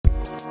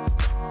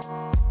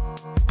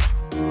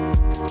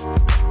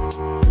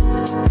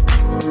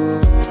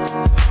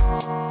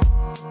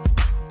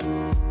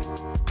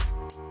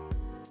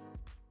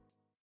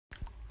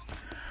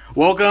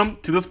Welcome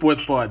to the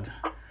SportsPod.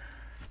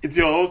 It's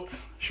your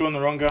host, Sean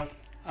Oronga,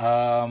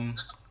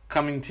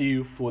 coming to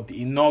you for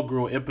the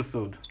inaugural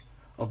episode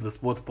of the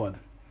SportsPod.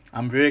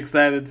 I'm very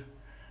excited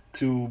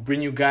to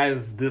bring you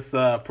guys this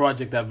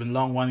project I've been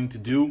long wanting to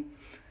do,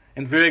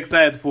 and very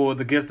excited for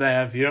the guest I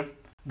have here,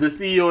 the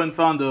CEO and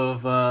founder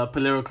of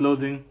Palero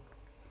Clothing,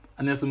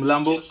 Anesu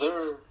Mlambo. Yes,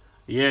 sir.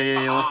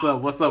 Yeah.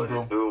 What's up,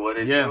 bro? What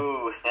it Yeah.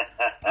 do?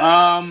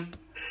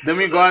 Then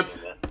we got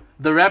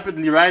the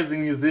rapidly rising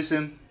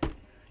musician.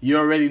 You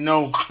already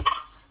know,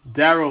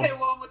 Darrel. Say it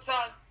one more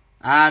time.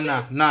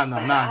 Nah,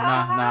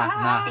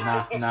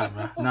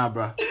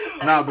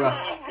 bro.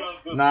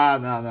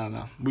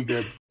 We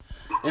good.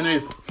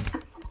 Anyways,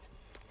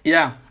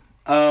 yeah.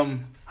 How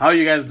are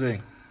you guys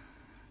doing?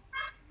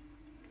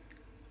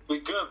 We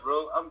good,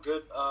 bro. I'm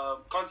good.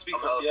 Can't speak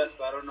for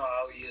Fiasco. I don't know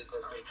how he is.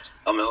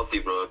 I'm healthy,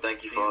 bro.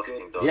 Thank you for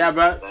asking, dog. Yeah,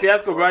 bro.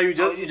 Fiasco, bro. You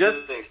just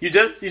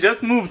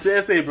moved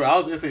to SA, bro.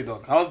 How's SA,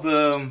 dog?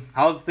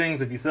 How's things?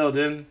 Have you settled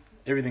in?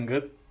 Everything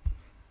good?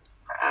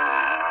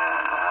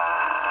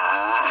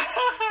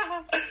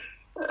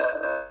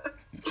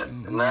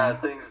 Nah,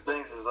 things is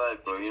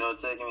like, bro.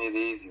 Taking it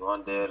easy,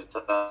 one day at a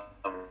time.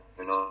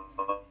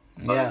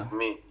 Yeah. Like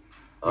me.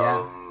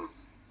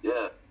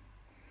 Yeah.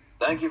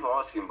 Thank you for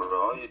asking, bro.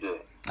 How you doing?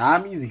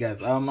 I'm easy,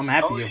 guys. I'm How are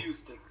happy. you,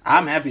 Stick?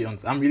 I'm happy on.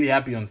 I'm really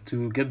happy on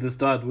to get this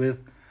started with.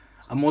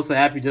 I'm also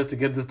happy just to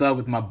get this started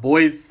with my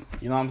boys.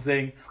 You know what I'm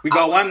saying? We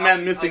got one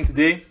man missing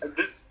today.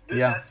 This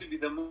Yeah. has to be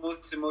the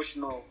most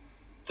emotional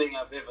thing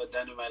I've ever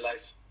done in my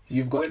life.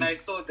 You've got. When I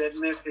saw that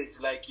message,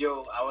 like,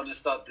 yo, I want to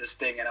start this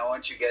thing and I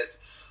want you guys to...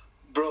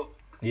 Bro,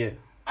 Yeah.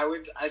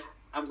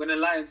 I'm going to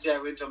lie and say I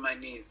went on my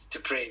knees to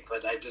pray,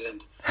 but I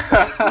didn't.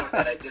 I just know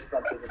that I did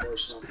something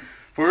emotional.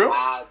 For real?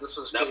 This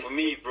was Now, great. for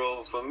me,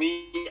 bro,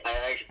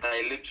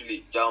 I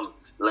literally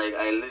jumped. Like,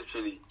 I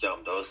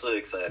was so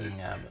excited.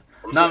 Yeah, I'm man.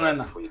 so No.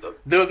 happy for you, dog.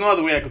 There was no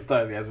other way I could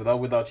start, guys,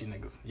 without you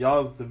niggas.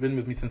 Y'all have been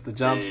with me since the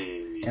jump,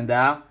 Hey. and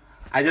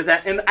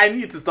I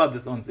need to start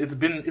this on. It's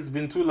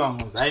been too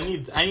long. I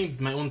need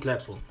my own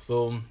platform.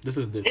 So this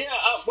is it. Yeah,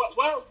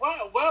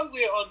 while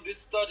we're on this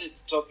started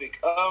topic,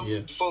 Yeah.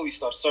 before we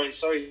start, sorry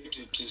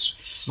to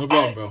No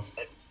problem, bro.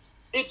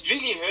 It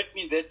really hurt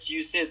me that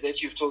you said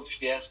that you've told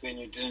Fiasco and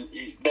you didn't,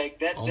 like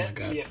that. Oh my that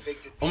God. really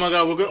affected. Oh my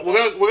God, we're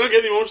gonna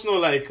get emotional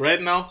like right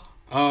now.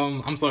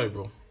 I'm sorry,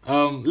 bro.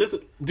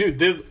 Listen,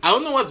 dude, I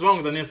don't know what's wrong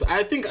with Anesu.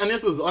 I think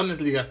Anesu is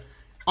honestly,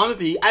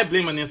 I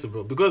blame Anesu,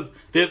 bro, because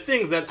there are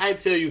things that I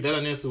tell you that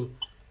Anesu,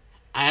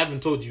 I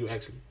haven't told you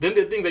actually. Then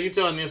there are things that you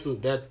tell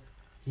Anesu that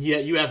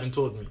you haven't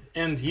told me,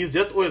 and he's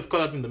just always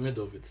caught up in the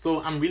middle of it.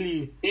 So I'm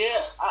really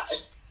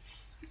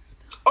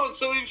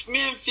So if me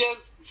and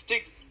Fias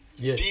sticks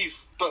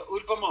beef, but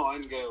we'll come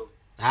on, girl.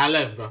 I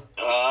left, bro.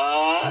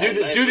 Ah, Dude,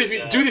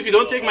 if you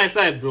don't take my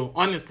side, bro,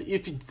 honestly,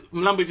 if you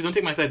don't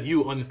take my side,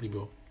 honestly,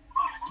 bro,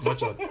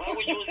 watch out. Why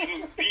would you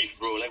even beef,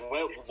 bro? Like,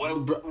 why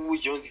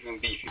would you even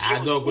beef?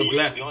 Dog, we're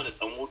black. To be honest,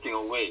 I'm walking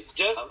away.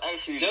 I'm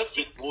actually just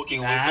walking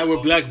away. Nah,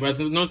 we're black, but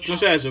no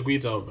share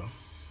Shaquita, bro.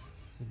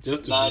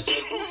 Just to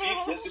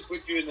Just to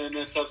put you in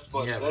a tough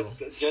spot. Yeah, That's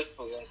bro. just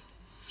for that.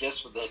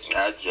 Just for that.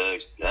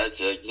 I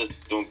check.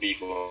 Just don't beef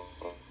for.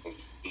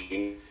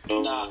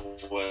 Nah.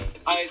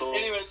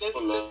 Anyway,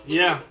 let's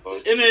Yeah.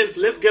 Anyways,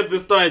 let's get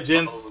this started,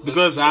 gents,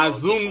 because our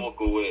Zoom Walk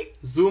away.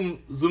 is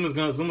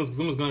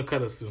gonna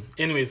cut us soon.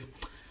 Anyways,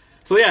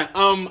 so yeah,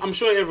 I'm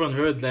sure everyone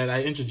heard that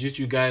I introduced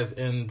you guys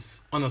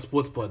on a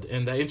sports pod,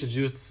 and I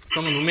introduced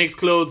someone who makes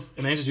clothes,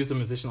 and I introduced a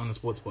musician on a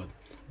sports pod.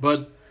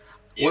 But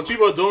what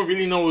people don't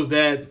really know is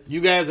that you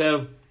guys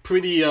have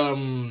pretty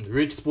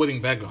rich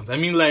sporting backgrounds. I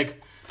mean,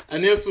 like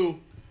Anesu,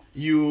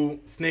 you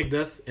snaked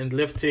us and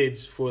left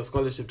Tage for a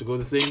scholarship to go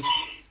to Saints.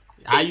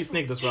 You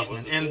snaked us rough,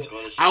 man. And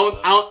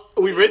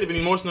we've already been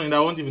emotional, and I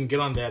won't even get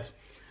on that.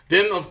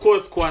 Then, of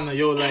course, Kwana,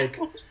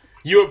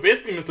 you're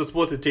basically Mr.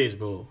 Sports at Tage,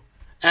 bro.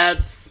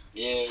 At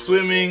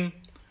swimming,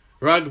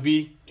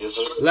 rugby. Yes,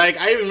 sir. Like,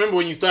 I remember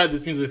when you started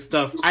this music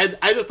stuff, I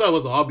just thought it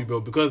was a hobby, bro,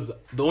 because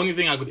the only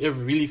thing I could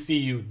ever really see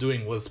you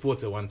doing was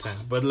sports at one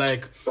time. But,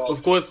 like,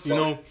 of course,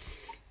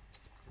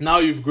 now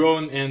you've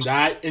grown, and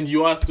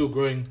you are still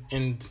growing,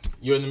 and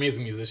you're an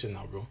amazing musician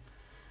now, bro.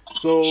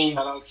 So,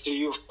 Shout out to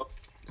you.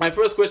 my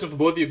first question for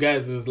both of you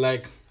guys is,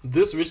 like,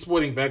 this rich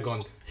sporting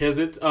background, has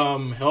it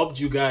helped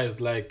you guys,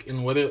 like,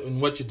 in what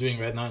you're doing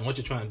right now and what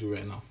you're trying to do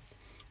right now?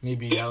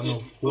 Maybe, Definitely. I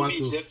don't know, who wants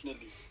to...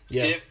 Definitely.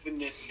 Yeah.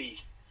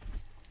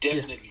 Definitely.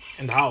 Yeah.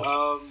 And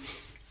how?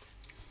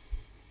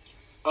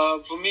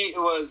 For me, it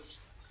was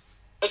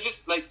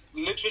just like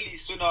literally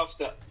soon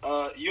after.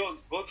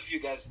 Both of you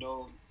guys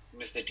know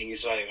Mr.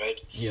 Dingiswai, right?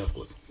 Yeah, of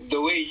course.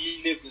 The way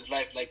he lived his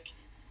life, like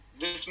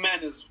this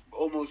man is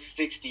almost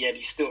 60 and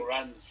he still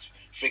runs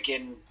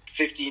freaking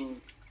 15.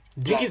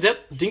 Dinky's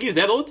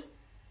that old?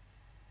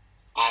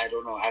 I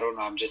don't know. I don't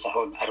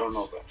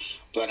know,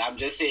 but I'm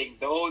just saying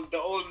the old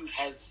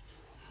has.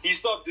 He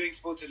stopped doing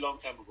sports a long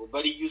time ago,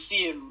 but you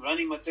see him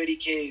running my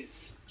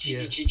 30Ks,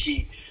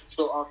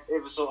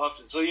 ever so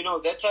often. So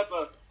that type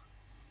of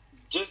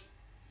just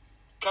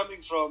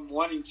coming from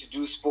wanting to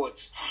do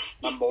sports,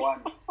 number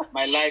one,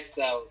 my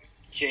lifestyle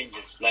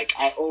changes. Like,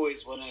 I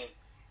always want to,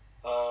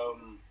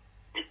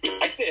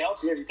 I stay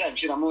healthy every time.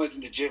 Shit, I'm always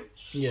in the gym.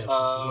 Yeah,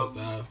 of course.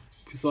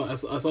 I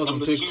saw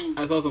some pics.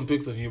 I saw some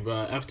pics of you, bro.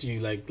 After you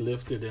like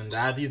lifted, and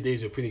these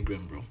days you're pretty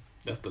grim, bro.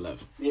 That's the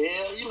life. Yeah,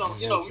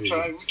 we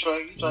try.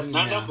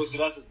 Not for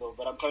Sirasas though,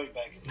 but I'm coming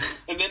back.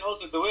 And then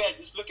also the way I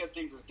just look at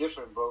things is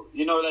different, bro.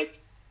 You know, like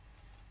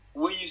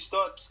when you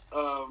start,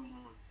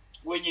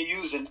 when you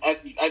use an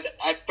athlete,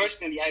 I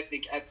personally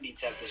think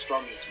athletes have the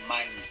strongest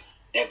minds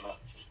ever.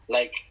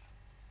 Like,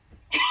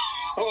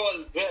 what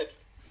was that?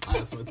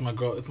 It's my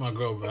girl. It's my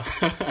girl, bro. I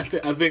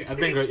think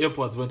her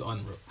earpods went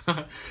on, bro.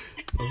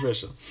 No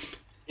pressure.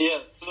 Yeah,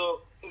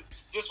 so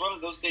it's just one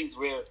of those things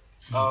where,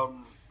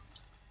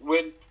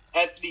 when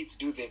athletes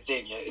do their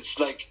thing, yeah, it's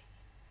like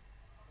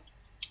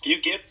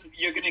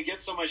you're gonna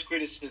get so much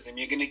criticism.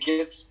 You're gonna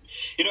get,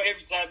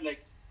 every time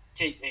like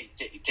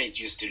Tate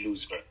used to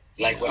lose, bro.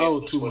 Like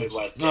whatever sport it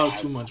was. No,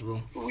 too much,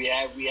 bro. We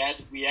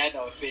had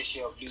our fair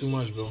share of losing. Too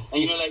much, bro.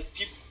 And like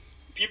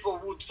people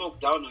who talk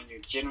down on you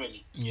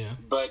generally. Yeah.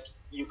 But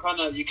you kind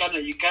of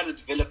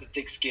develop a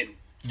thick skin,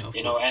 course.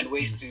 and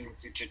ways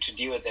to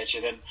deal with that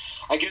shit. And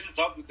I guess it's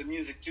helped with the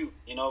music too.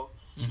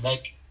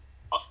 Like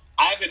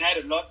I haven't had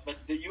a lot, but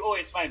you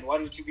always find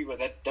one or two people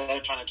that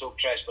are trying to talk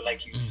trash, but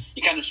like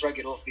you kind of shrug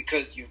it off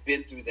because you've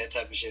been through that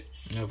type of shit.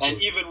 Yeah, of and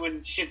course. Even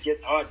when shit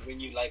gets hard, when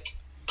you like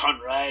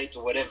can't write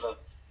or whatever,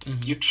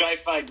 you try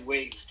find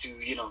ways to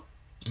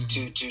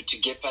to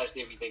get past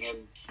everything,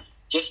 and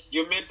just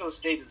your mental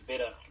state is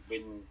better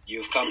when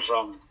you've come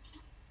from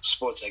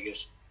sports, I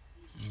guess.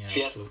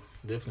 Yeah,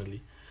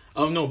 definitely.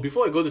 No,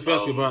 before I go to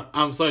Fiasco, but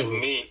I'm sorry, bro.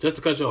 Just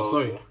to cut you off,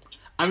 sorry.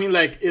 I mean,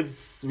 like,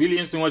 it's really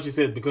interesting what you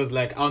said, because,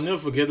 like, I'll never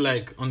forget,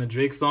 like, on the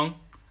Drake song,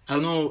 I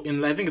don't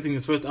know, I think it's in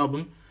his first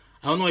album,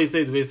 I don't know what he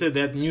said, but he said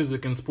that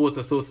music and sports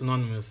are so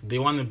synonymous. They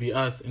want to be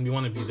us and we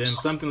want to be them,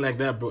 something like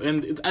that, bro.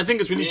 And I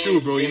think it's really true,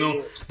 bro,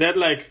 that,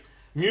 like,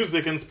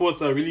 music and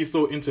sports are really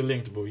so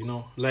interlinked,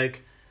 bro,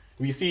 Like,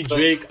 we see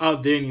Drake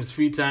out there in his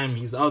free time.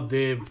 He's out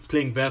there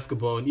playing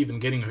basketball and even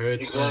getting hurt.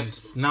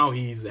 Exactly. And now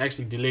he's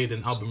actually delayed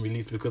an album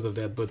release because of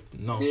that. But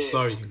no,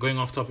 sorry, going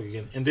off topic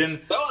again. And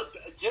then that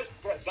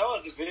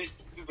was a very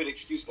stupid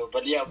excuse, though.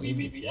 But yeah, I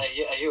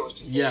hear what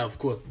you're saying. Yeah, of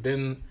course.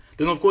 Then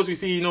of course we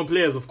see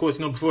players. Of course,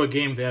 before a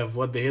game they have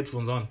their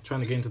headphones on,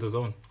 trying to get into the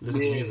zone, listen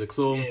to music.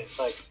 So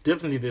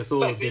definitely they're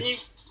so. You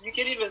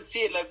can even see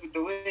it like with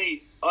the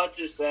way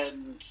artists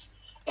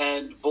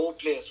and ball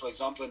players, for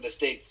example, in the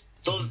States,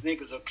 those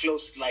niggas are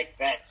close like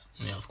that.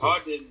 Yeah, of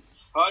course.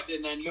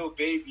 Harden and Lil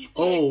Baby.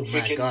 Oh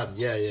my God,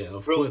 yeah,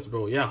 of course,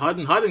 bro. Yeah,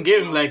 Harden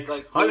gave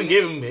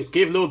him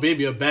gave Lil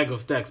Baby a bag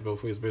of stacks, bro,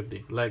 for his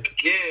birthday. Like,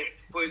 yeah,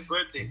 for his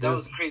birthday. That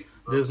was crazy,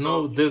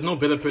 bro. There's no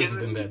better person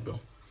than that, bro.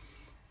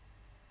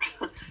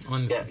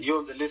 Honestly. Yeah,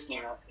 Yons are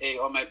listening. Hey,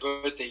 on my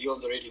birthday,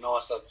 Yons already know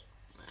what's up.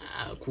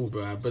 Cool,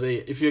 bro. But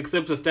hey, if you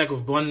accept a stack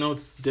of bond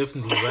notes,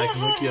 definitely, bro, I can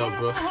hook you up,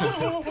 bro.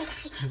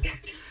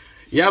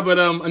 Yeah, but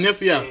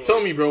Anesu,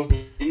 tell me, bro.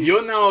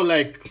 You're now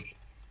like,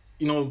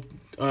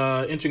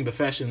 entering the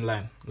fashion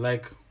line,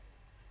 like,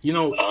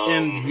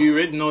 and we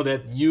already know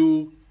that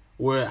you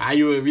were a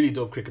really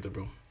dope cricketer,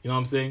 bro. You know what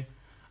I'm saying?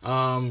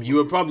 You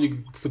were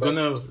probably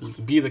gonna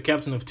be the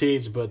captain of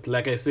Tage, but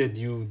like I said,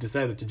 you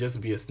decided to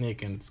just be a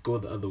snake and go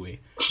the other way.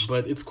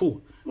 But it's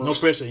cool. No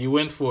pressure. You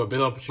went for a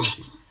better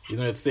opportunity.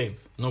 It's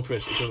Saints. No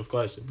pressure. It was a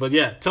squash. But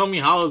yeah, tell me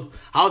how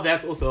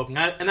that's also helping.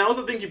 And I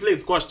also think you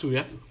played squash too,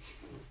 yeah?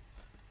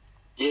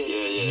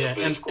 Yeah.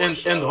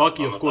 And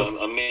hockey, of course.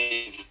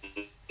 Amazing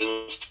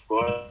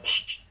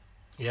squash.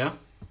 Yeah.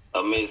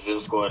 Amazing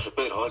squash. I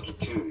played hockey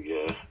too.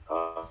 Yeah.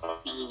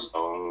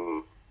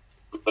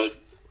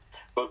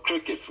 But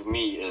cricket for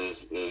me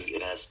is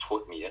it has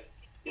taught me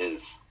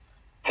is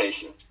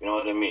patience. You know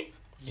what I mean?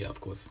 Yeah, of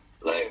course.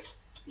 Like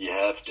you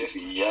have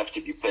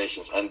to be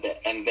patient, and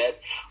that.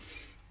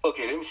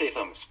 Okay, let me say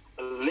something.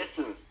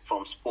 Lessons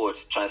from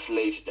sports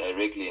translate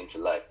directly into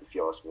life. If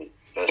you ask me.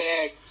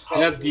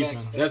 That's deep,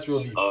 man. That's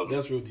real deep.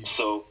 That's real deep.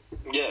 So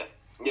yeah.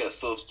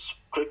 So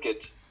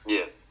cricket,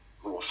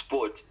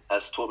 sport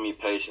has taught me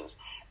patience,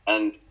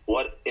 and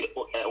what it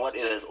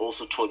has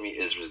also taught me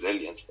is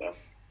resilience, man.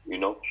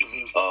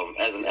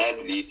 As an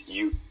athlete,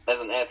 you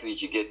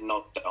get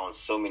knocked down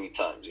so many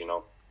times.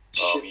 You're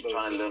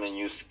trying to learn a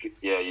new skill.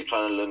 Yeah, you're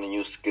trying to learn a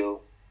new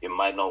skill. It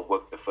might not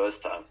work the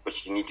first time,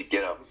 but you need to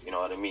get up. You know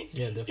what I mean?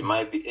 Yeah, definitely. You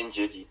might be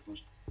injured.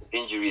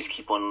 Injuries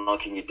keep on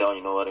knocking you down.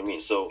 You know what I mean?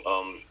 So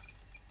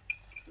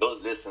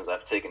those lessons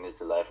I've taken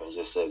into life and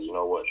just said, you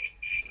know what?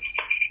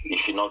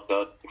 If you're knocked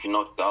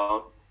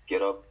down,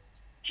 get up,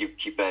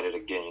 keep at it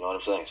again. You know what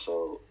I'm saying?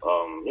 So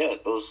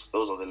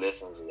those are the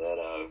lessons that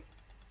I've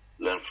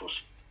learned from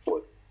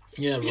sport.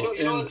 Yeah, bro.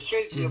 You know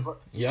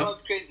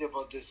what's crazy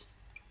about this?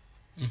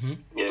 Mm-hmm.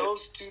 Yeah.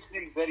 Those two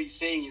things that he's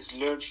saying is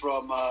learned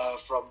from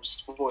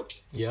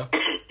sport. Yeah.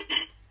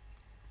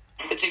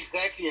 It's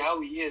exactly how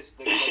he is,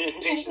 the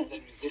patience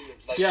and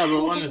resilience. Like, yeah,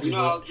 bro, honestly,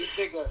 how this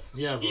nigga,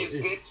 yeah, bro,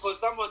 for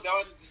someone that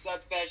wanted to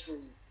start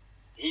fashion,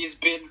 he's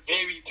been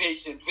very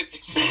patient with the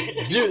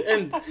Dude,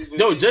 and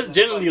no, just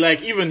generally,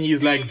 like, even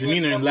his, like,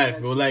 demeanor in life,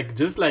 bro. Like,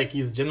 just, like,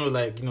 his general,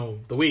 like, you know,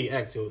 the way he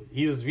acts, yo.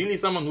 He's really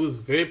someone who's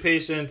very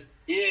patient.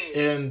 Yeah.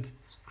 And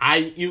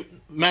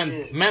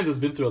Mans has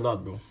been through a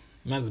lot, bro.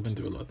 Mans has been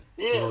through a lot.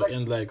 Yeah, so, like,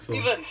 and, like, so.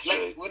 even,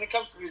 like, when it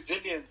comes to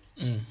resilience,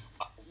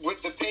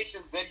 with the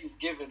patience that he's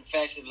given,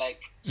 fashion,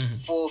 like,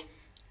 for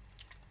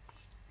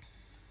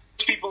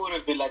people would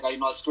have been like, oh, you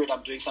know, screw it,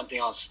 I'm doing something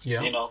else,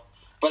 you know.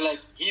 But,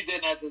 like, he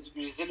then had this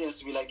resilience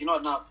to be like, you know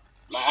what, now,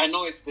 like, I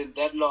know it's been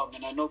that long,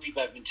 and I know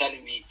people have been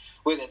telling me,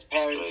 whether it's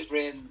parents,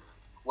 friends,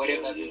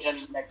 whatever, have been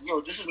telling me, like,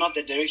 yo, this is not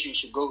the direction you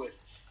should go with.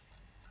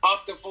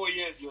 After 4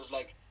 years, he was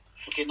like,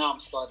 okay, now I'm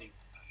starting,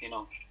 you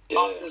know.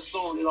 After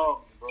so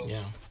long, bro.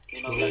 Yeah.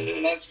 You know,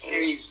 like, that's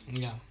crazy.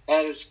 Yeah.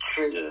 That is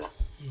crazy.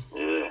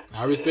 Yeah.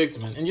 I respect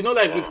it, man. And, you know,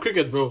 like, with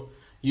cricket, bro,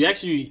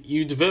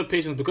 you develop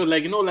patience because,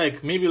 like, you know,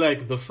 like, maybe,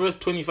 like, the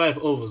first 25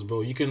 overs, bro,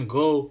 you can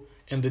go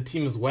and the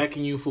team is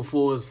whacking you for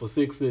 4s, for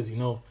 6s, you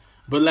know.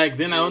 But, like,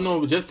 then, I don't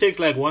know, it just takes,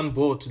 like, one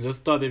ball to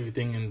just start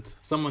everything. And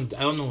someone,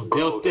 I don't know,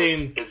 they'll stay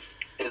in.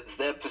 It's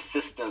their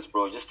persistence,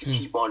 bro, just to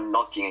keep on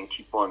knocking and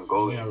keep on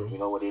going. Yeah, you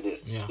know what it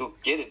is. Yeah. You'll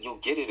get it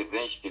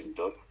eventually,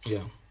 dog.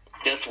 Yeah.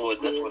 That's what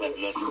I've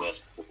learned from that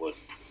sport.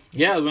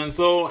 Yeah, man.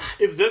 So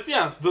it's just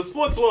the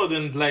sports world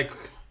and like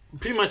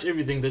pretty much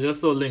everything. They're just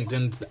so linked,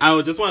 and I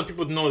would just want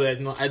people to know that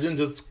I didn't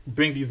just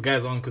bring these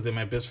guys on because they're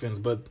my best friends,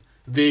 but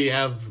they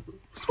have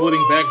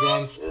sporting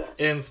backgrounds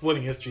and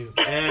sporting histories.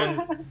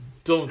 And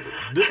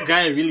this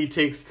guy really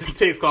takes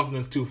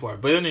confidence too far.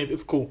 But anyways,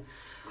 it's cool.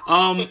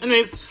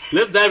 Anyways,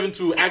 let's dive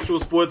into actual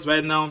sports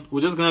right now.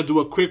 We're just gonna do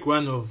a quick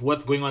run of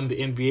what's going on in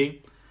the NBA.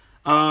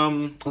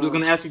 I'm just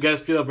gonna ask you guys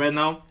straight up right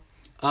now.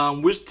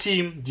 Which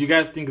team do you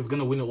guys think is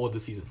gonna win it all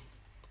this season?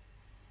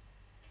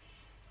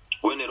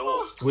 Win it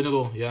all. Win it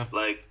all, yeah.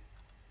 Like,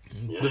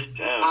 damn.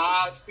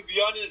 To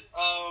be honest,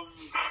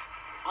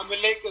 I'm a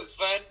Lakers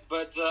fan,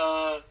 but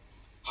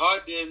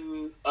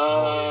Harden,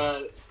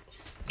 KD,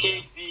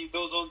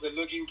 those ones are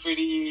looking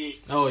pretty.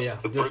 Oh yeah,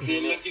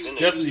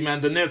 definitely,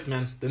 man. The Nets,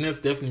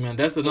 definitely, man.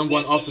 That's the number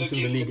one offense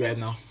in the league right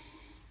now.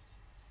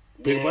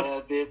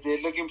 Yeah,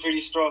 they're looking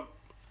pretty strong.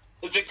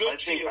 It's a good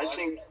team.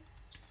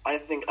 I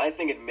think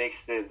it makes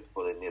sense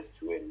for the Nets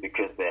to win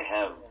because they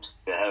have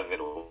it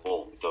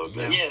all. Dog.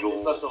 They've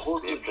got the whole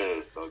team.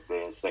 Players, dog.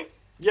 They're insane.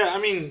 Yeah, I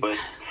mean, but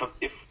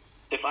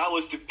if I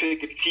was to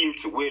pick a team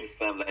to win,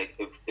 fam, like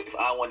if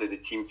I wanted a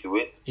team to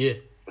win,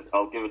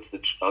 I'll give it to the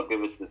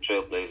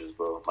Trailblazers,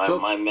 bro.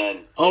 My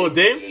man. Oh,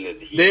 Dame,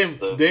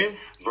 bro.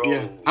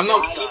 Yeah, I'm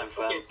not.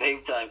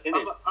 Dame time.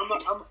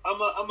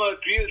 I'm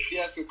agree with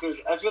Fiasco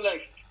because I feel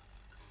like.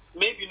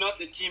 Maybe not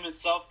the team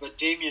itself, but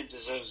Damian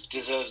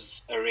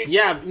deserves a ring.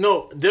 Yeah,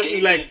 no,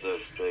 definitely. Like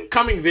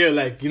coming there,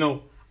 like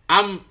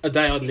I'm a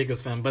diehard Lakers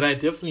fan, but I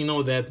definitely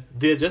know that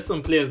there are just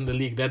some players in the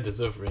league that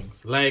deserve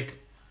rings. Like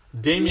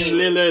Damian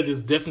Lillard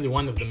is definitely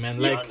one of them, man.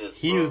 Like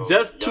he's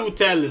just too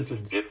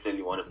talented.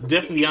 Definitely one of them.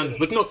 Definitely Giannis,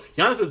 but no,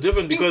 Giannis is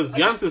different because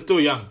Giannis is still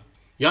young.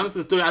 I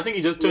think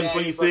he just turned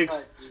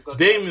 26.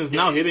 Dame is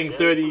now hitting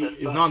 30.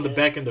 Is now on the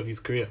back end of his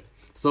career,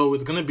 so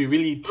it's gonna be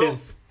really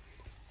tense.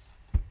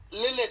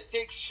 Lillard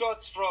takes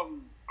shots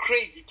from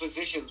crazy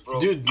positions, bro.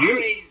 Dude,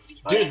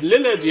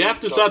 Lillard, you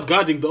have to start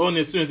guarding the owner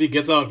as soon as he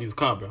gets out of his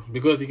car, bro.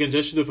 Because he can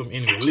just shoot it from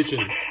anywhere,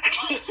 literally.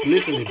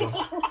 bro.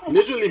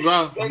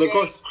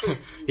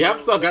 You have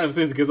to start guarding as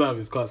soon as he gets out of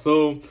his car.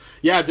 So,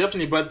 yeah,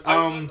 definitely. But,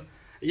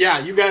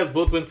 you guys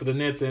both went for the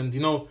Nets. And,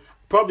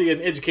 probably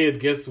an educated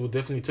guess will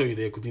definitely tell you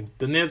there. Because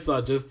the Nets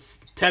are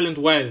just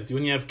talent-wise.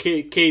 When you have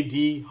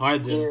KD,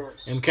 Harden,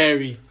 and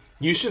Kyrie,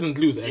 you shouldn't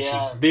lose. Actually,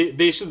 yeah.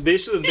 they shouldn't.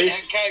 And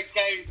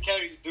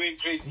Kyrie's doing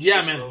crazy. Yeah,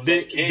 shit, man. Bro.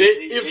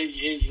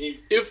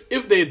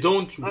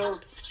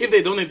 If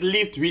they don't at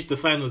least reach the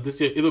finals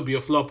this year, it'll be a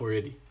flop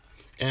already.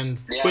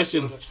 And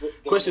questions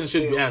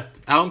should be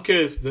asked. I don't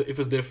care if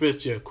it's their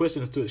first year.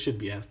 Questions should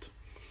be asked.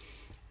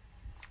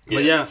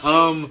 But man,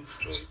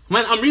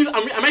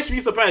 I'm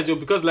actually surprised, yo,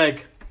 because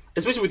like,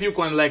 especially with you,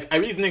 Kwan, like I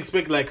really didn't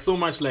expect like so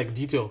much like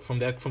detail from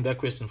that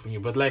question from you.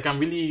 But like, I'm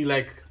really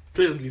like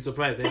pleasantly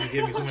surprised that you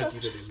gave me so much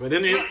detail. But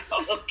anyways,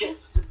 okay.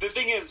 The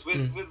thing is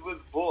with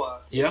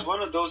Boa, it's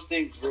one of those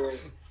things where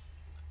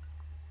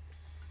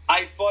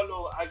I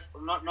follow.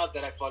 Not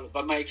that I follow,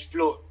 but my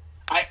explore.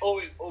 I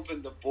always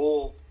open the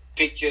ball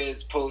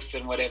pictures, posts,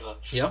 and whatever.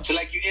 Yeah. So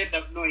like you end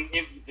up knowing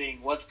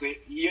everything.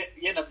 You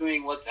end up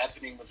knowing what's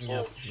happening with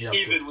ball,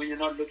 even when you're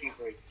not looking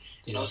for it.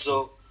 You know,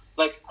 so.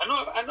 Like I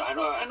know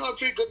a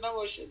pretty good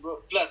number of shit,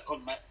 bro. Plus,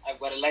 I've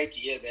got a lighty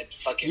here that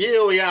fucking.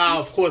 Yeah,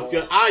 of course.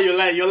 Your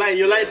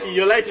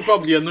lighty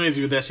probably annoys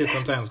you with that shit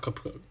sometimes. So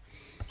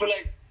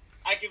like,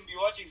 I can be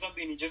watching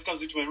something and he just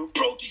comes into my room.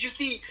 Bro, did you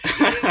see?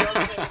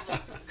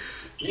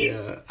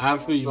 Yeah, I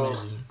feel you,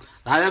 man.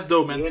 That's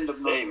dope, man.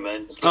 Hey,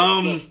 man.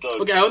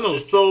 Okay, I don't know.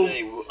 So.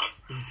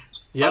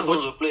 Yeah, I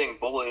was playing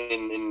ball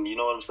in you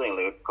know what I'm saying,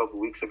 like a couple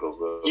weeks ago,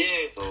 bro.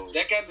 Yeah, so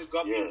that kind of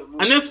got me in the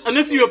mood.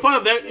 Unless you were part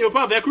of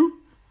that crew.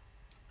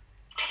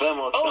 He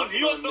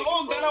was the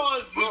one that I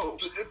was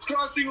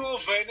crossing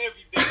over and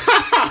everything.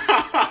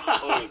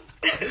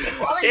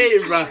 Hey,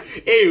 bro.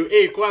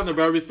 Hey, Kwana,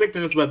 bro.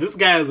 Respecting this, but this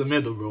guy has a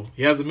medal, bro.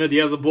 He has a medal. He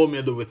has a gold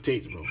medal with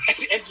Tate, bro.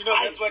 And you know,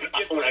 that's what he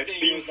kept on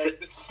saying. He was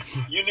like,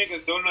 you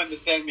niggas don't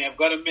understand me. I've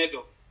got a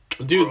medal.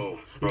 Dude,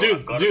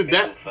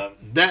 that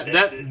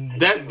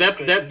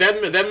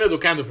medal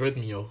kind of hurt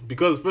me, yo.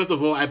 Because first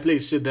of all, I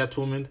played shit that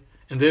tournament,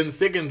 and then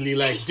secondly,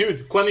 like,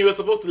 dude, Kwani, you were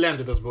supposed to land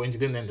with us, bro, and you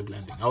didn't end up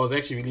landing. I was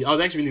actually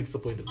really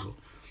disappointed, bro.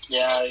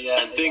 Yeah.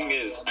 And thing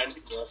is,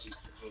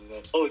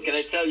 can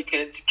I tell you?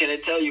 Can I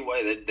tell you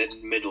why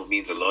that medal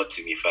means a lot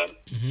to me, fam?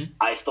 Mm-hmm.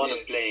 I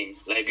started playing,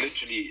 like,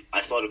 literally,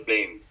 I started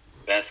playing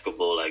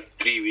basketball like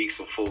 3 weeks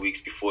or 4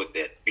 weeks before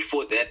that.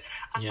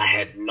 I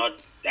had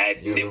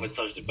never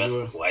touched the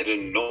basketball. I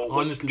didn't know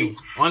what to do.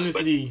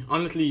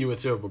 Honestly, you were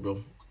terrible,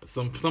 bro.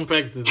 Some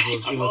practices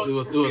it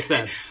was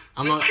sad.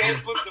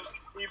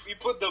 He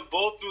put the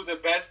ball through the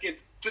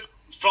basket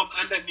from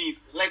underneath.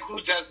 Like,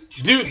 who just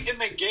dude in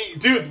the game?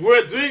 Dude,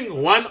 we're doing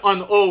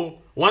 1-on-0,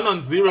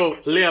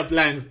 1-on-0 layup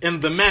lines, and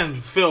the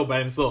man's fell by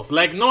himself.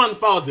 Like, no one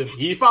fouled him.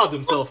 He fouled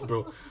himself,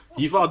 bro.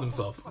 He fouled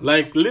himself.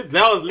 Like, that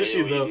was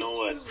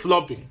literally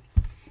flopping.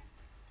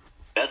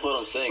 That's what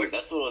I'm saying.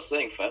 That's what I was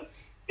saying, fam.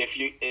 If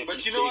you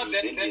know what?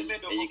 That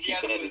medal and you keep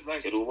fiasco that, is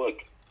like. it'll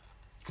work.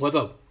 What's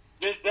up?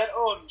 There's that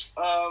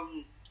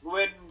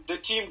when the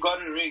team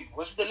got a ring.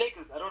 Was it the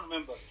Lakers? I don't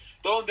remember.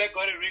 The one that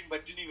got a ring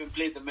but didn't even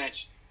play the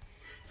match.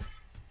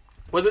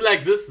 Was it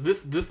like this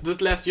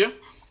last year?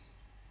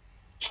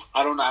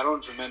 I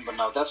don't remember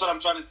now. That's what I'm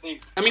trying to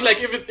think. I mean,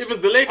 like, if it's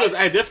the Lakers,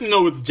 I definitely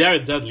know it's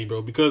Jared Dudley,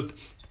 bro, because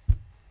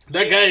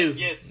that guy is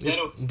he's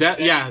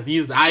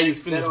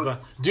finished, bro.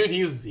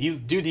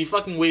 Dude, he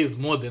fucking weighs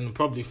more than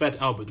probably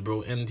Fat Albert,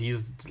 bro, and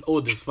he's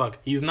old as fuck.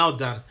 He's now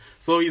done.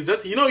 So he's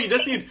just, you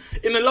just need,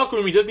 in the locker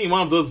room, you just need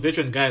one of those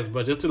veteran guys,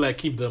 bro, just to like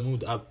keep the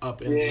mood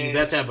up, and he's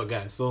that type of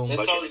guy. So can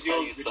I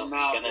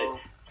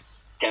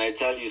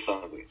tell you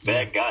something?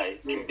 That guy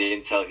can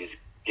then tell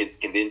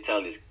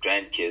his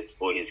grandkids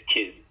or his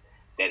kids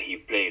that he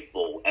played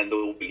ball, and they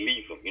will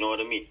believe him. You know what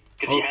I mean?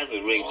 Because he has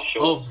a ring to show.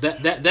 Oh,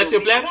 that's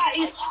your plan?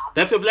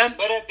 That's your plan?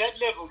 But at that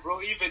level, bro,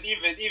 even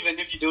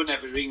if you don't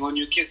have a ring on,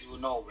 your kids will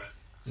know, bro.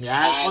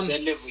 Yeah, at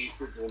that level, your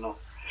kids will know.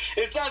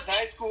 It's just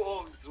high school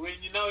owns. When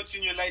you know it's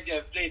in your life, you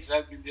have played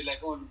rugby, they're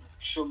like, oh,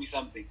 show me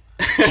something.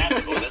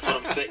 That's what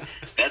I'm saying.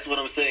 That's what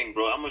I'm saying,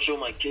 bro. I'm gonna show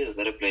my kids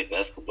that I played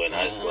basketball in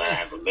high school and I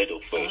have a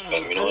medal for it.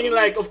 You know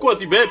like, of course,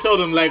 you better tell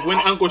them, like, when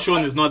Uncle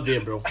Sean is not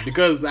there, bro.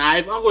 Because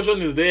if Uncle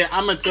Sean is there,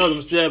 I'm gonna tell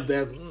them straight up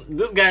that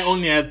this guy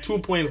only had 2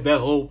 points that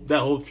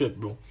whole trip,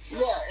 bro.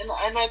 Yeah,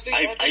 and I think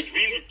I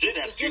really did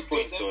have 2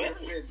 points, though.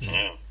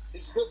 Yeah.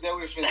 It's good that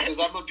we're friends because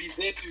I'm gonna be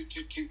there to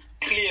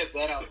clear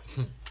that out.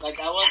 Like,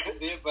 I wasn't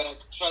there, but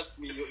trust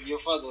me, your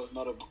father was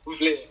not a good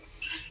player.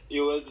 He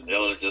wasn't. That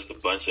was just a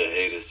bunch of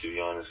haters, to be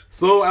honest.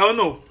 So I don't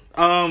know.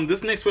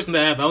 This next question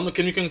that I have, I don't know.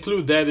 Can we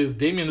conclude that is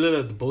Damian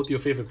Lillard both your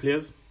favorite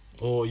players,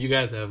 or you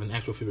guys have an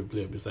actual favorite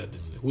player besides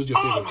him? Who's your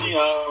favorite player?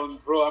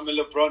 Bro, I'm a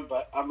LeBron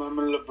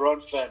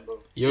fan, bro.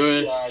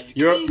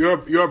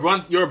 You're a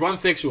Bron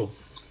sexual.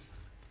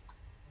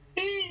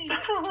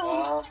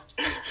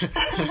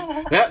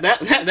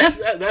 That's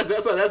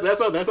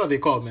what they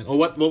call it, man, or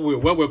what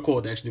we're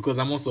called actually. Because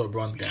I'm also a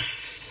Bron guy.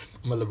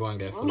 I'm a LeBron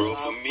guy. Bro,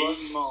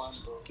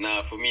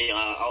 for me,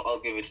 I'll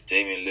give it to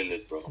Damian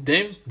Lillard, bro.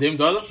 Dame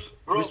Dollar?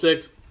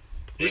 Respect,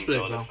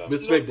 bro.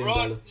 Respect, Dame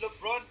Dollar.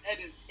 LeBron at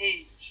his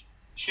age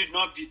should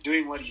not be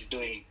doing what he's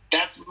doing.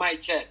 That's my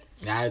chat.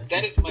 Yeah,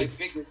 that is my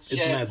biggest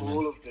chat for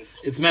all of this.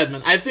 It's mad,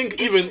 man. I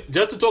think even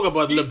just to talk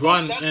about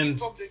LeBron and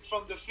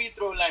from the free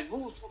throw line,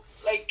 who's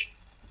like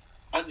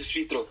on the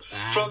free throw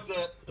from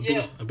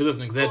a bit of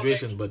an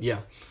exaggeration, but yeah.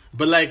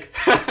 But like,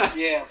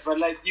 yeah, but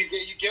like you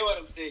get what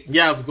I'm saying.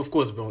 Yeah, of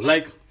course, bro.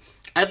 Like,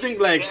 I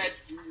think like,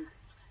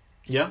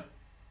 yeah.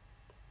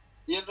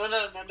 Yeah, no,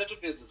 not to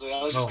business. So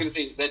I was just gonna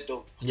say, is that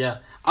dope? Yeah,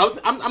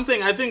 I'm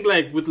saying I think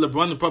like with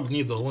LeBron, it probably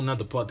needs a whole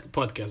nother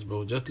podcast,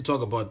 bro, just to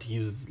talk about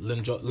his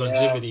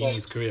longevity in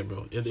his career,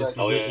 bro. It's just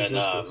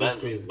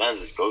crazy. Man's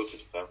just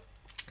goated, fam.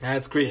 Yeah,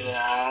 it's crazy.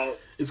 Yeah.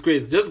 It's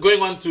crazy. Just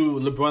going on to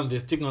LeBron, they're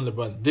sticking on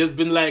LeBron. There's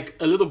been like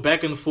a little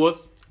back and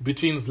forth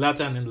between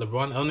Zlatan and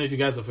LeBron. I don't know if you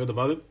guys have heard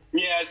about it.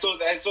 Yeah, I saw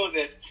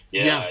that.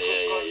 Yeah.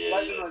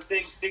 Zlatan was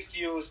saying, stick to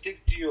your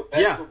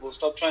basketball. Yeah.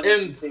 Stop trying to.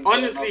 And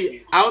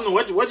honestly, I don't know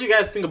what you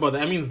guys think about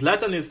that. I mean,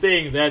 Zlatan is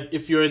saying that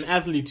if you're an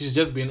athlete, you should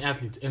just be an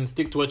athlete and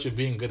stick to what you're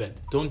being good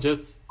at. Don't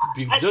just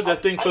think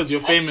because you're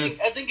famous.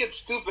 I think it's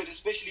stupid,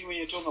 especially when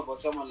you're talking about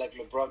someone like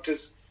LeBron,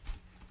 because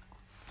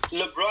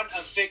LeBron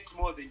affects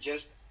more than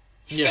just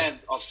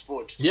fans of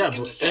sport. Yeah,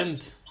 bro.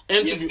 And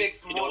he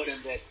affects more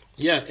than that.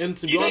 Yeah, and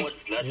to be honest,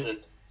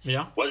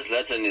 what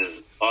Zlatan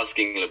is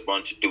asking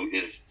LeBron to do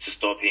is to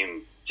stop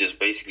him just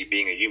basically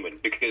being a human,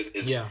 because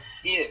it's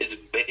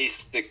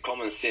basic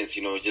common sense,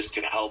 just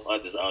to help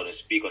others out and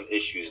speak on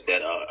issues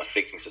that are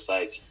affecting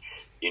society,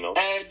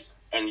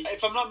 And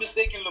if I'm not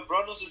mistaken,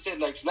 LeBron also said,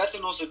 like,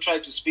 Zlatan also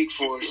tried to speak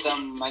for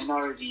some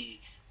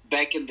minority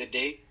back in the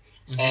day.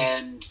 Mm-hmm.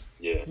 And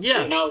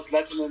now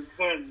Zlatan in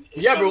turn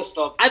is trying to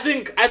stop. I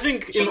think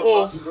in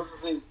all,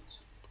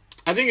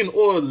 I think in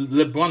all,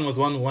 LeBron was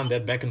one who won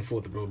that back and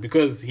forth, bro.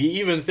 Because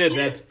he even said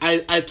that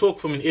I talk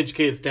from an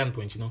educated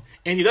standpoint,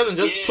 and he doesn't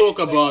just talk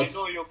about. I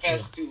know your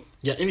past too.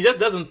 Yeah, and he just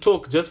doesn't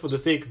talk just for the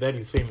sake that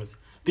he's famous.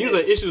 These are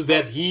issues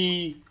that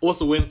he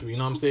also went through, you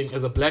know what I'm saying?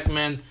 As a black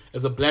man,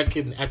 as a black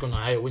kid in Akron,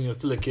 Ohio, when you're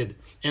still a kid.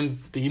 And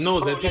he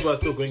knows that people are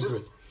still going through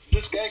it.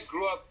 This guy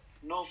grew up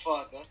no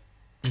father.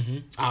 Mm-hmm.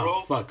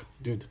 Ah, fuck,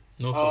 dude.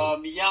 No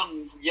father.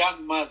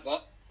 Young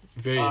mother.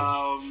 Very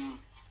young.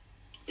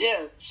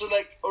 Yeah, so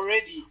like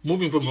already...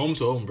 Moving from home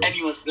to home, bro. And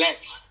he was black.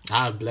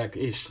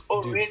 Black-ish.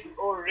 Already.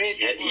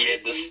 Yeah, he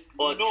had this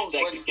odd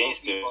stacked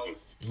against him.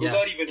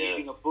 Without even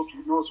reading a book, he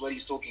knows what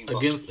he's talking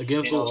about.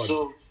 Against all odds.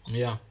 So,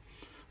 yeah.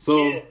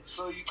 So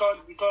you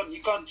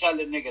can't tell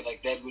a nigga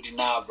like that, Woody,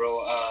 nah,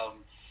 bro.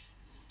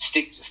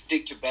 Stick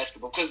to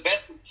basketball, because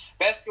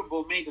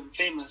basketball made him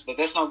famous, but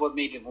that's not what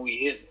made him who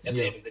he is at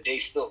the end of the day.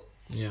 Still,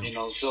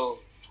 so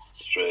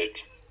straight.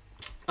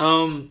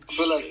 I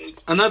feel like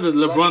another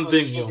LeBron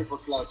thing, yo.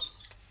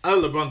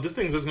 LeBron, this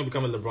thing is just gonna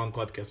become a LeBron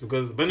podcast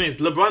because, but anyways,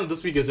 LeBron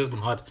this week has just been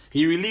hot.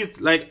 He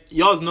released, like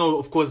y'all know,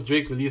 of course,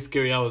 Drake released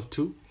 "Scary Hours"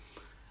 2,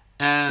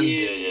 and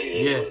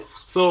yeah.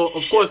 So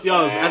of course,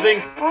 y'all, I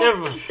think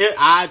everyone,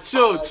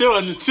 chill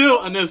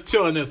on this.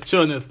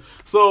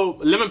 So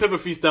Lemon Pepper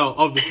Freestyle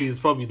obviously is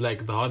probably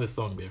like the hardest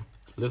song there.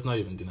 Let's not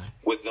even deny.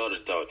 Without a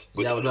doubt.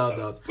 Without a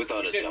doubt.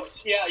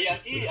 Yeah.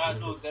 I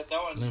know that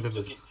one.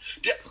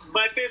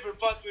 My favorite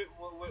part with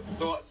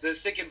the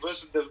second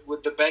verse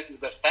with the back is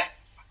the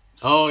facts.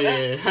 Oh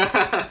yeah.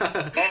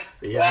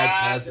 He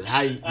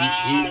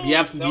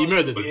absolutely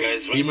murdered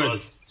it. He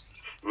murdered.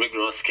 Rick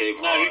Ross came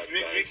hard.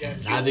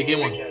 They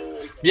came on.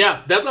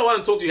 Yeah, that's what I want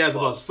to talk to you guys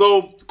about.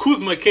 So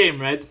Kuzma came,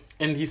 right,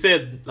 and he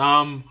said,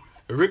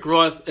 Rick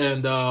Ross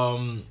and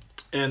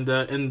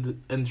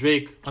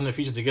Drake on the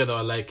feature together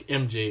are like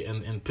MJ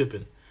and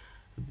Pippen.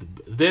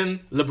 Then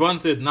LeBron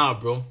said, "Nah,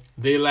 bro,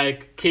 they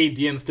like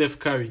KD and Steph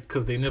Curry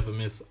because they never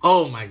miss."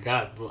 Oh my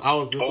god, bro! I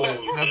was just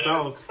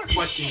that was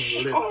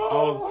fucking lit.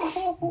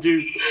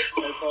 Dude.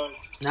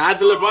 Nah,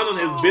 the LeBron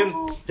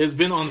has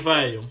been on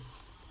fire, yo.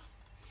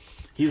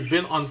 He's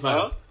been on fire.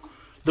 Huh?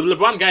 The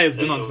LeBron guy has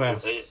been on fire.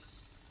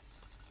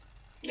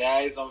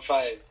 Yeah, he's on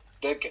fire.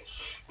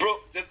 Bro,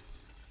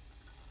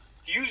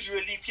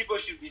 usually people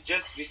should be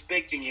just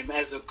respecting him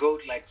as a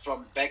GOAT, like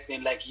from back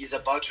then, like he's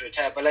about to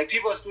retire. But like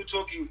people are still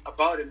talking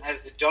about him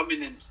as the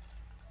dominant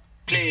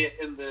player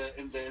in the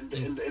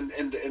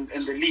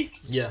league.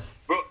 Yeah,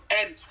 bro.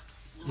 And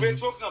we're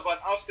talking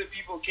about after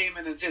people came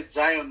in and said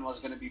Zion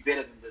was gonna be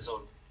better than this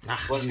one,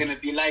 was gonna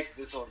be like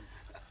this one.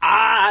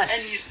 And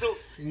he's still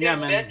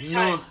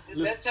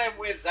that time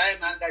where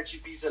Zion and that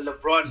Chipisa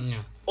LeBron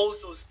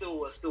also was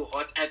still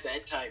hot at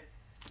that time.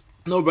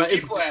 No, but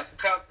people have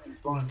come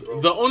and gone, bro.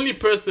 The only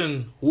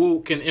person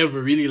who can ever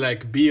really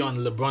like be on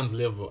LeBron's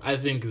level, I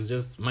think, is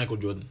just Michael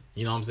Jordan.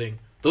 You know what I'm saying?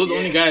 Those are the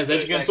only guys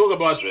that you can talk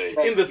about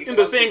in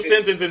the same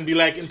sentence and be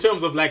like, in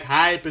terms of like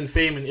hype and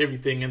fame and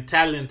everything and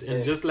talent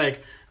and just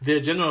like their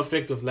general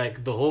effect of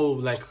like the whole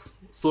like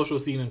social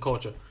scene and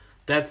culture.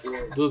 Those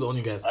are the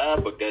only guys.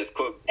 But guys,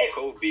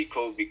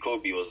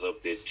 Kobe was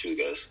up there too,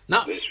 guys.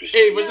 Kobe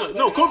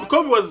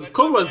was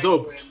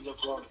dope.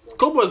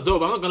 Kobe was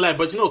dope. I'm not gonna lie,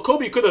 but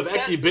Kobe could have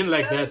actually been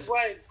like that. That's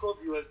why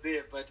Kobe was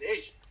there. But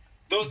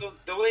those are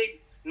the way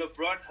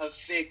LeBron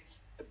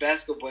affects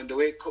basketball and the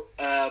way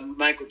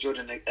Michael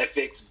Jordan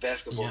affects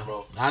basketball,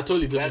 bro. I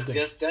totally different things.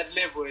 Just that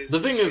level is.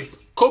 The thing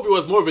is, Kobe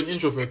was more of an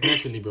introvert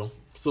naturally, bro.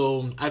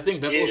 So I think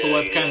that's also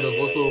what kind of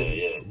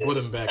brought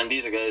him back. And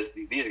these guys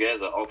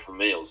are alpha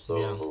males, so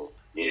you know.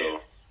 Yeah.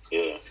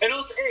 And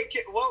also,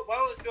 while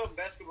we're still on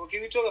basketball,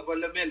 can we talk about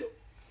LaMelo?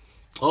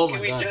 Oh my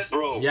god,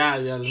 bro! Yeah,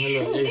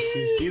 LaMelo.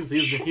 He's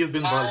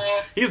been balling.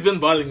 He's been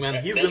balling,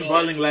 man. He's been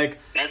balling like.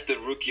 That's the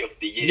rookie of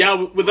the year. Yeah,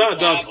 without a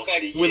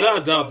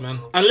doubt, man.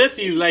 Unless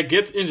he like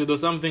gets injured or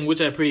something,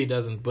 which I pray he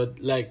doesn't. But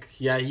like,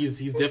 yeah,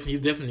 he's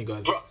definitely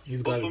got it.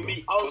 He's got it. For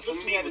me,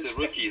 with the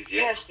rookies,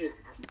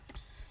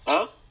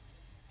 Huh?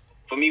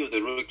 For me, with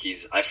the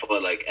rookies, I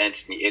felt like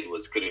Anthony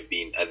Edwards could have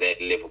been at that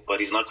level,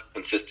 but he's not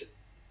consistent.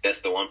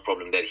 That's the one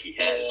problem that he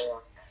has.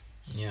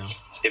 Yeah.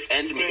 If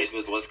Anthony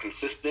Edwards was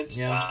consistent,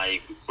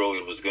 it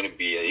was going to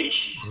be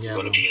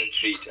going to be a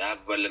treat.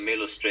 But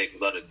LaMelo straight,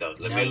 without a doubt.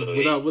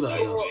 LaMelo,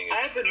 without a doubt.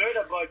 I haven't heard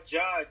about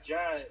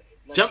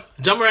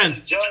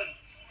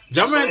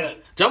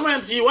Ja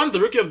Morant, he won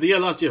the Rookie of the Year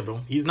last year, bro.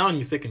 He's now in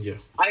his second year.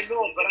 I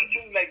know, but I'm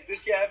saying like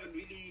this year I haven't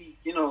really,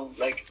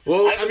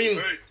 Well, I mean,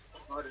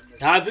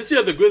 this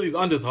year the Grizzlies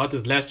aren't as hot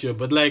as last year,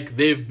 but like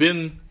they've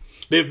been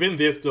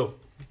there still.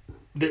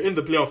 They're in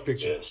the playoff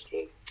picture.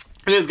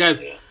 Anyways,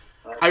 guys,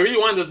 I really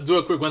wanted us to do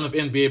a quick one of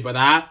NBA, but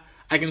I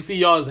can see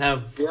y'all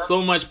have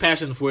so much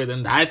passion for it,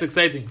 and it's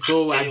exciting.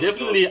 So I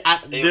definitely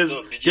Did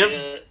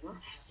you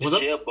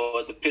hear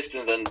about the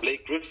Pistons and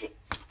Blake Griffin?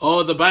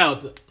 Oh, the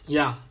buyout.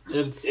 Yeah,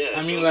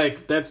 I mean,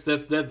 like that's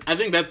that. I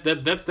think that's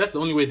the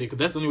only way they could.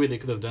 That's the only way they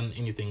could have done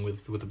anything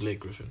with the Blake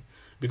Griffin,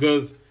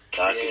 because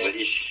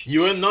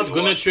You are not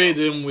gonna trade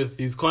him with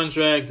his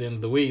contract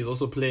and the way he's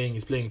also playing.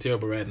 He's playing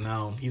terrible right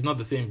now. He's not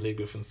the same Blake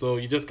Griffin, so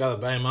you just gotta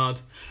buy him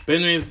out. But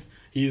anyways,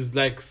 he's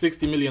like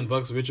 $60 million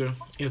richer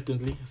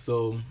instantly.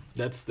 So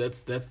that's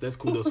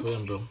kudos for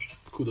him, bro.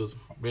 Kudos.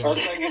 That's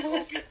like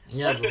an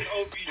that's an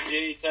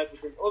OBJ type of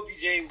thing.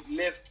 OBJ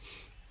left.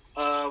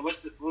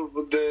 What's the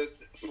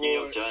New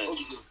York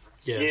Giants?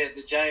 Yeah,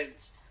 the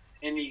Giants.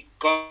 And he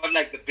got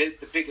like the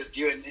biggest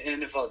deal in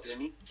NFL,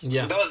 didn't he?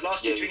 Yeah. That was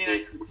last year,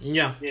 2019.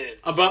 Yeah.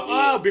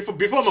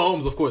 Before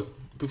Mahomes, of course.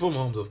 Before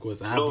Mahomes, of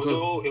course. No,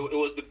 it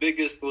was the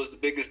biggest. It was the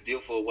biggest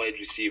deal for a wide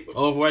receiver.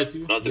 Oh, wide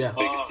receiver. Not the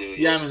biggest deal.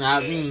 Yeah, I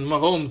mean,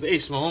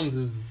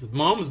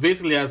 Mahomes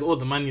basically has all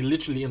the money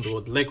literally in the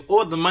world. Like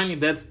all the money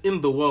that's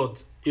in the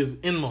world is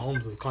in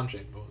Mahomes'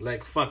 contract, bro.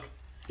 Like fuck,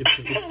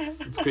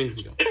 it's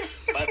crazy, though.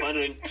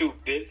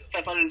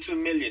 502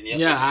 million.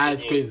 Yeah,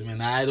 it's crazy,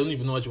 man. I don't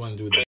even know what you want to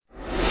do with that.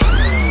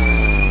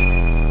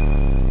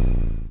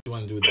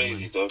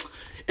 Crazy, dog.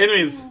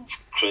 Anyways,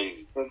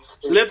 crazy.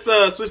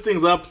 Let's switch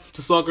things up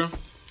to soccer.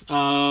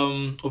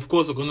 Of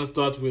course, we're gonna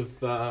start with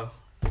the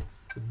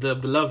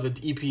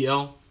beloved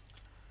EPL.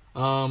 I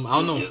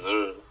don't know. Yes,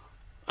 sir.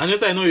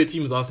 Unless I know your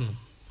team is Arsenal.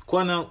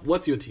 Kwana,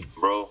 what's your team,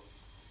 bro?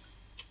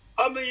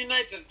 I'm a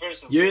United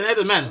person. You're a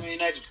United man. I'm a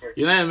United person.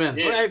 United man.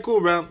 Yeah. Alright,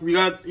 cool, bro. We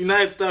got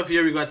United stuff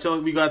here. We got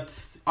Chelsea. We got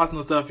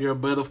Arsenal stuff here.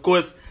 But of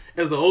course,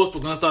 as the host,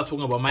 we're gonna start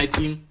talking about my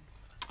team,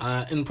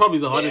 and probably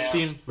the hardest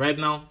team right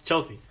now,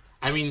 Chelsea.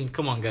 I mean,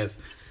 come on, guys.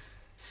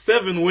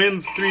 7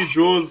 wins, 3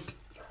 draws.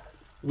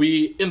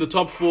 We in the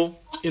top 4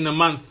 in a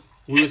month.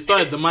 We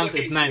started the month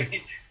at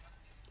 9th.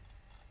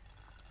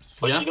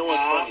 But you know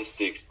what funny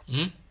sticks?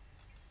 Hmm?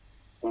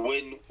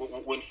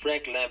 When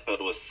Frank Lampard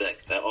was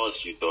sacked, I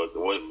asked you, dog,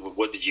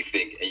 what did you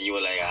think? And you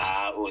were like,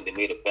 they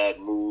made a bad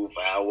move.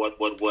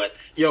 What?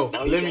 Yo,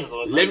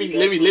 let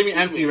me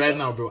answer you right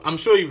now, bro. I'm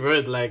sure you've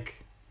heard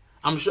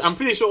I'm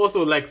pretty sure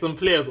also like some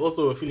players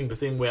also were feeling the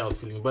same way I was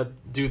feeling. But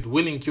dude,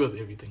 winning cures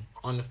everything.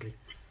 Honestly,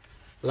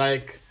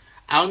 like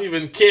I don't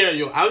even care,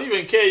 yo.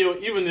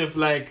 Even if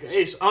like,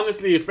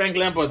 honestly, if Frank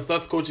Lampard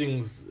starts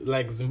coaching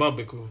like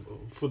Zimbabwe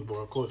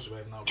football coach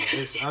right now, but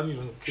I don't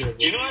even care.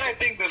 You know what I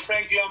think the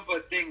Frank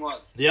Lampard thing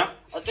was? Yeah,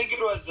 I think it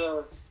was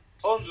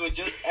Ons were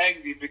just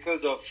angry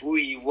because of who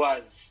he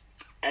was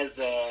as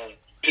a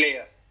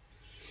player.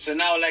 So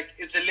now, like,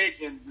 it's a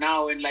legend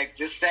now, and like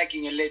just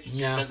sacking a legend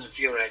just doesn't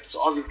feel right. So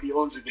obviously,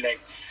 Ons would be like,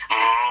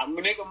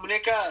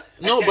 Muneka.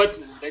 No,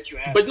 but that you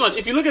have. But no,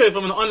 if you look at it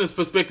from an honest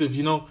perspective,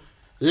 you know,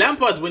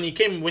 Lampard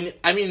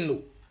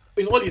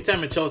in all his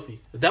time at Chelsea,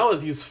 that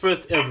was his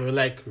first ever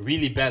like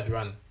really bad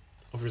run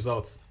of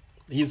results.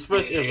 His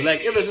first ever,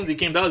 like ever since he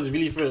came, that was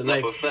really first.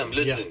 Like, but fam,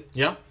 listen,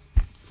 yeah.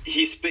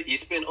 He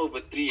spent over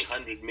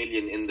 300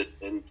 million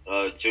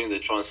during the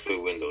transfer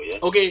window. Yeah.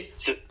 Okay.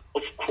 So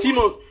of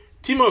course.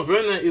 Timo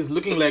Werner is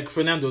looking like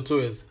Fernando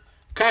Torres.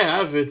 Kai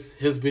Havertz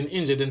has been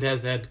injured and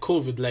has had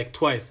COVID like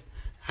twice.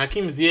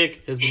 Hakim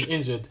Ziyech has been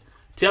injured.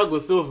 Thiago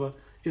Silva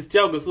is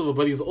Thiago Silva,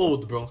 but he's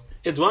old, bro.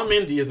 Edouard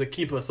Mendy is a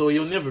keeper, so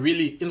he'll never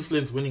really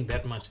influence winning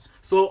that much.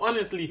 So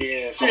honestly,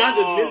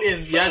 300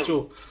 million,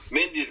 Yacho.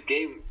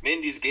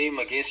 Mendy's game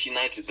against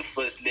United, the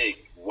first leg.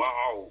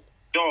 Wow,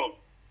 dog.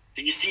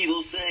 Did you see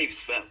those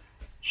saves, fam?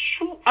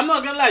 Shoot. I'm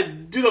not gonna lie,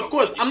 dude. Of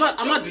course, I'm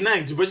not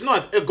denying, dude. But you know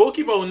what? A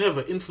goalkeeper will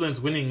never influence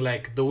winning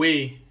like the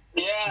way.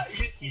 Yeah,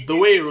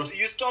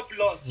 you stop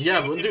loss.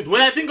 Yeah, but dude,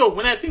 when I think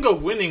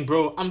of winning,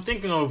 bro, I'm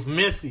thinking of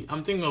Messi.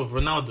 I'm thinking of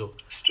Ronaldo.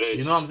 Straight.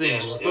 You know what I'm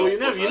saying, bro? So you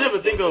never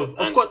think of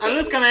course,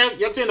 unless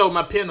you have to end out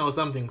my pen or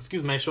something.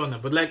 Excuse my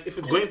Shona, but like if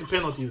it's going to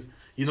penalties,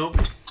 you know.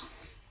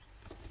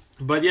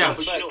 But yeah,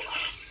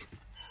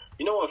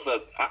 you know what?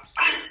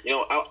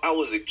 I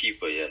was a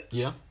keeper, yeah.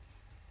 Yeah.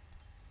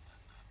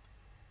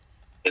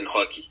 In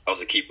hockey, I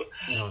was a keeper.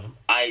 No.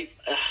 I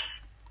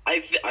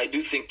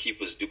do think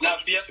keepers do. Now,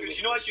 you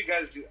know what you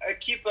guys do? A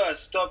keeper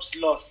stops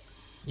loss.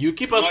 You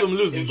keep us from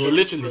losing, bro.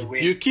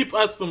 Literally, you keep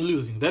us from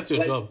losing. That's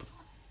your job.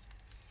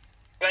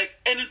 Like,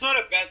 and it's not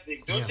a bad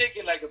thing. Don't take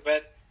it like a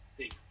bad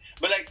thing.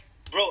 But like,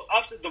 bro,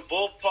 after the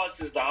ball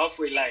passes the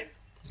halfway line,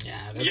 you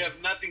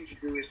have nothing to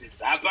do with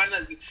it.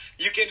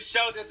 You can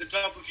shout at the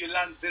top of your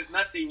lungs. There's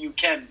nothing you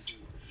can do.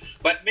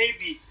 But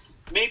maybe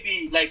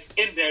like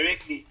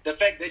indirectly, the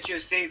fact that you're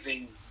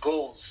saving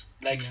goals,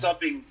 like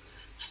stopping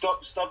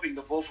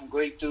the ball from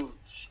going through,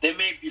 then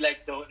maybe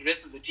like the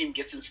rest of the team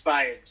gets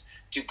inspired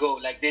to go.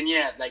 Like then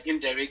like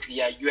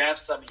indirectly, you have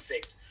some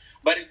effect.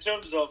 But in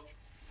terms of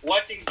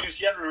watching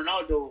Cristiano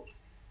Ronaldo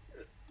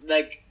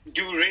like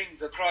do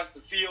rings across the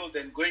field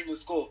and going to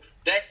score,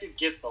 that shit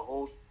gets the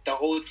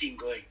whole team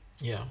going.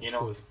 Yeah, you know,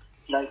 of course.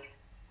 like.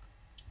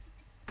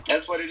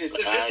 That's what it is.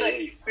 It's just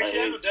like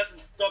Cristiano doesn't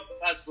stop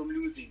us from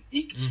losing.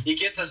 He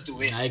gets us to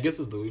win. I guess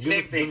it's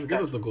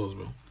the goals,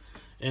 bro.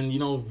 And you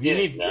know we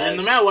need, and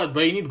no matter what,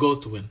 but you need goals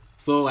to win.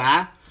 So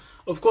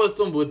of course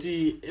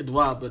Tomboti,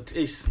 Edouard, but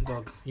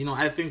dog. You know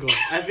I think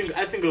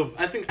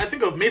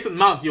of Mason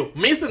Mount. Yo,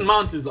 Mason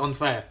Mount is on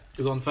fire.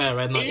 is on fire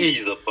right now.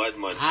 He's a bad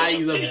man.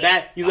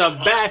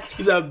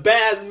 He's a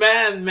bad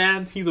man,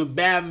 man. He's a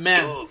bad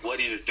man. Dog, what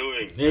he's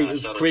doing. Yeah,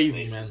 it's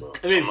crazy, man. Bro.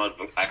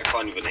 I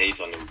can't even hate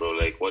on him, bro.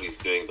 Like, what he's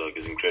doing, dog,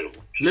 is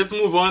incredible. Let's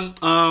move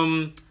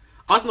on.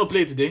 Arsenal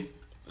played today.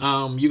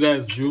 You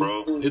guys drew.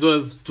 Bro. It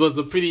was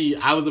a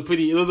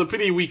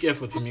pretty weak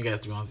effort from you guys,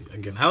 to be honest.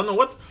 Again, I don't know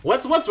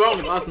what's wrong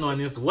with Arsenal on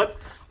this. What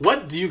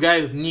do you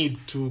guys need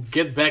to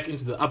get back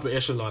into the upper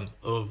echelon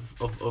of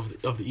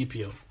the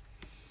EPL?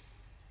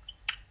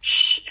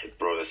 Shit,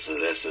 bro, that's a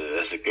good That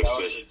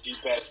question. was a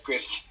deep ass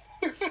question.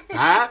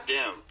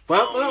 Damn.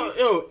 Well,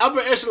 yo,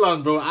 upper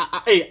echelon, bro.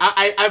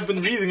 I've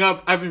been reading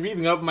up my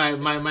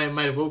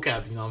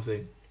vocab. You know what I'm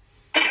saying?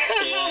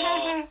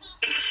 Yeah.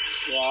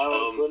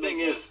 Thing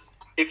is,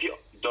 if you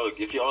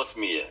ask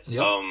me,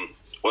 Yeah.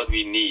 what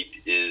we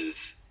need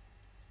is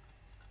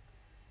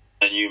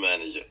a new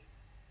manager.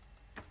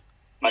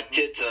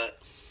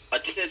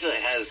 Arteta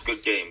has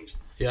good games.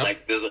 Yeah.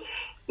 Like there's a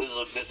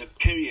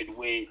period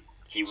where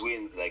he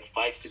wins like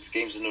 5-6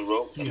 games in a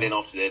row, and then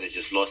after that it's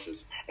just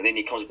losses, and then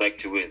he comes back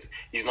to wins.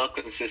 He's not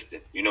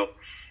consistent. You know,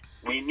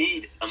 we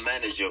need a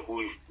manager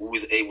who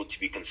is able to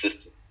be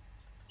consistent.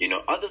 You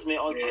know, others may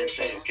argue and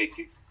say, okay,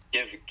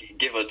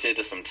 give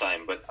Arteta some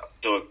time, but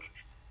dog,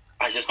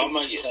 I just don't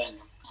see it.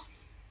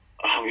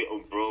 How much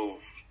time? Bro,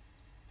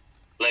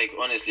 like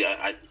honestly,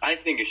 I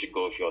think you should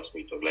go if you ask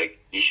me, dog. Like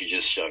you should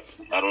just shut.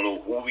 I don't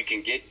know who we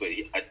can get, but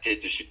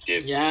Arteta should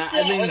dip. Yeah,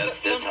 I mean,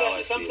 that's how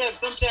I see it.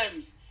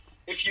 Sometimes,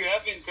 if you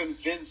haven't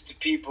convinced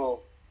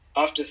people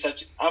after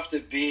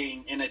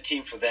being in a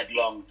team for that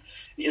long,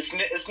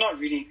 it's not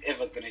really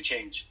ever going to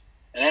change.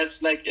 And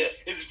that's like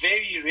it's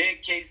very rare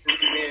cases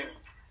where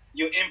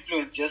your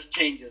influence just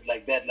changes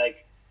like that,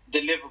 like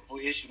the Liverpool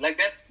issue. Like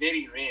that's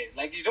very rare.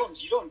 Like you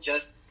don't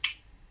just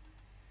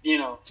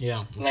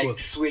like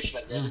switch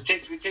like that.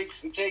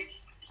 It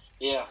takes.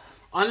 Yeah.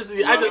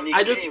 Honestly,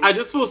 I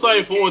just feel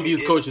sorry for all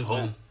these coaches,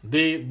 man.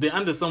 They're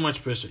under so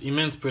much pressure,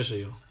 immense pressure,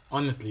 yo.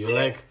 Honestly, yo.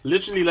 Like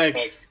literally, like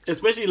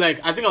especially like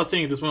I think I was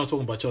saying this when I was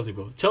talking about Chelsea,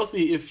 bro.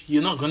 Chelsea, if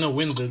you're not gonna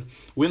win the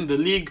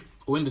league,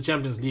 or win the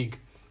Champions League,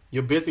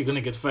 you're basically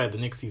gonna get fired the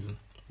next season.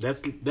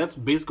 That's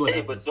basically what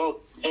happens. But dog,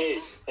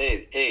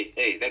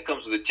 hey, that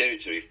comes with the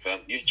territory,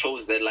 fam. You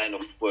chose that line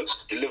of work.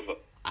 Deliver.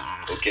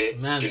 Okay?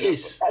 Man, Deliver.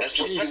 ish. That's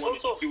what you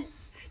want to do.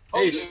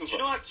 Ish. You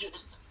know what?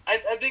 I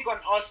think on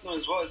Arsenal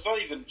as well, it's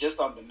not even just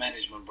on the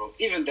management, bro.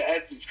 Even the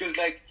athletes. Because,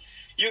 like,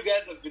 you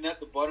guys have been at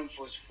the bottom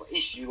for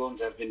you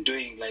ones have been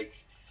doing, like...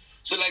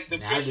 So, like, the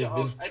pressure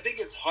of... I think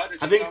it's harder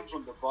to come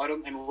from the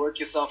bottom and work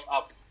yourself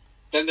up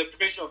than the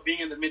pressure of being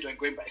in the middle and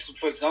going back. So,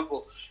 for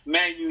example,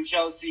 Man U,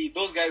 Chelsea,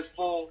 those guys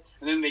fall,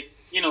 and then they,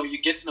 you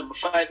get to number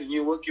 5 and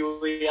you work your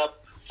way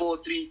up 4,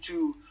 3,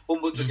 2, so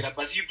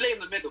you play in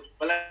the middle.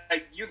 But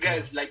like you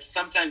guys, like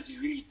sometimes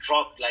you really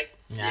drop. Like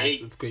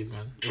it's crazy,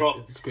 man.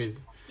 It's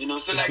crazy. You know,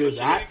 so it's like crazy.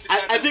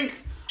 I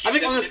think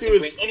honestly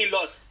with any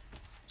loss,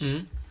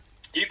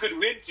 you could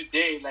win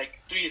today,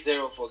 like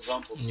 3-0, for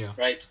example. Yeah.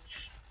 Right.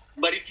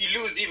 But if you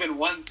lose even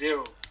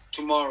 1-0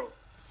 tomorrow,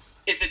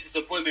 it's a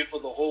disappointment for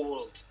the whole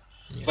world.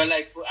 Yeah. But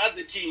like for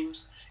other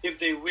teams, if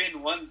they win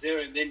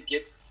 1-0 and then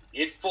get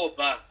hit 4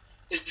 bar,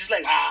 it's just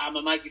like I'm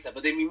a Magisa,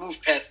 but then we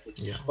move past it.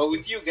 Yeah. But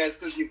with you guys,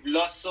 because you've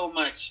lost so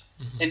much,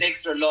 an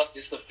extra loss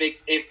just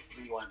affects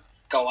everyone.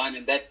 Kawan,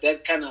 and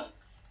that kind of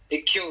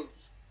it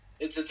kills.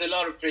 It's a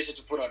lot of pressure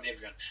to put on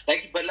everyone.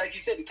 But like you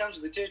said, it comes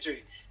with the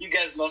territory. You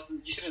guys lost.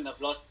 You shouldn't have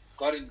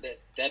gotten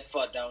that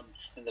far down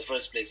in the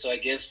first place. So I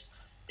guess,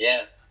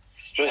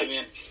 straight.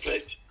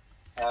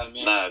 But I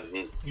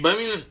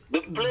mean,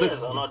 the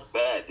players are not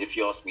bad. If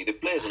you ask me, the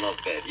players are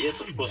not bad. Yes,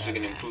 of course we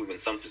can improve in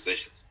some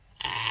positions,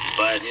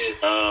 but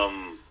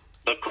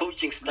the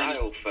coaching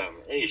style, fam,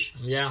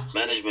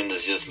 management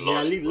is just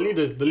lost.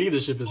 The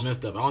leadership is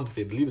messed up. I want to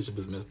say the leadership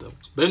is messed up.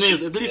 But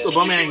anyways, at least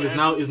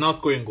Aubameyang is now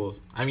scoring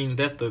goals. I mean,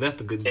 that's the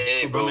good news.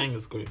 Aubameyang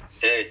is scoring.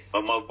 Hey,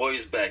 but my boy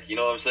is back. You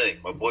know what I'm saying?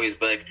 My boy is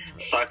back.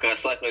 Saka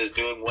is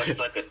doing what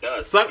Saka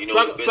does.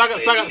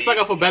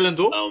 Saka for Ballon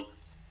d'Or.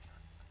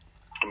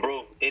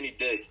 Bro, any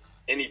day.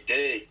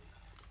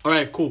 All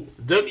right, cool.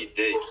 Just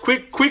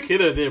quick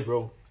hitter there,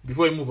 bro.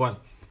 Before we move on.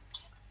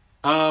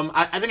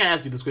 I think I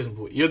asked you this question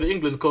before. You're the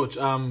England coach,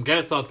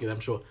 Gareth Southgate, I'm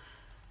sure.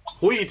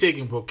 Who are you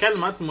taking, bro?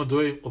 Callum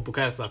Hudson-Odoi or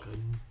Bukayo Saka?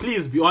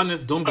 Please be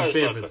honest. Don't be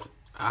favorites.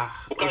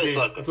 Okay,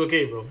 it's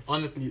okay, bro.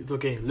 Honestly, it's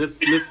okay.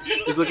 It's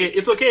okay.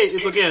 It's okay.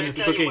 It's okay.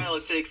 It's okay. No,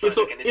 it's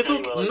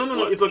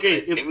okay.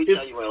 It's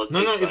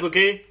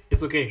okay.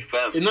 It's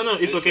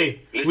okay.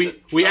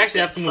 We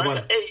actually have to move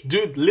on,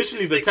 dude.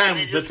 Literally, the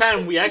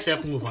time we actually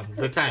have to move on.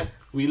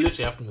 We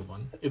literally have to move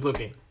on. It's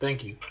okay.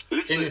 Thank you. No.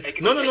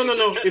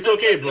 It's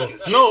okay, bro.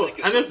 No,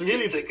 Anesu,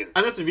 really,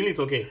 it's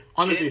okay.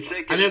 Honestly,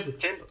 Anesu.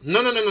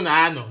 No.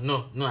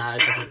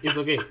 It's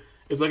okay.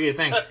 It's okay.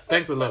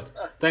 Thanks a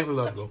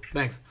lot, bro.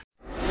 Thanks.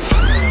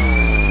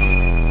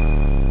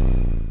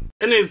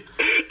 Anyways,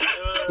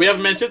 we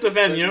have Manchester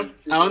fan here.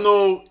 I don't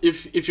know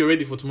if you're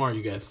ready for tomorrow,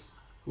 you guys,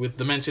 with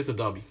the Manchester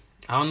derby.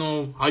 I don't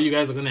know how you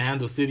guys are gonna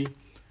handle City.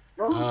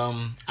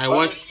 I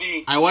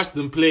watched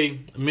them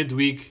play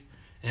midweek,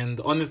 And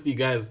honestly,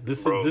 guys,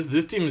 this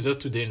team is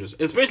just too dangerous.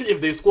 Especially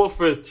if they score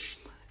first.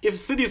 If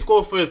City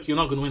score first, you're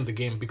not going to win the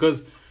game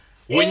because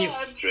when you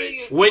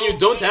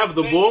don't have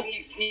the ball,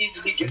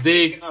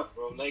 they up,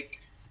 bro. Like,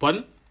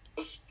 pardon?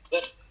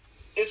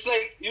 It's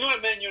like, you know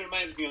what Man U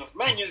reminds me of?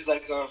 Man U is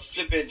like a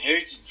flipping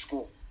heritage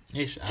school.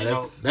 Ish,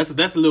 that's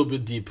a little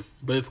bit deep,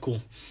 but it's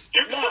cool.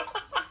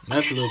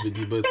 That's a little bit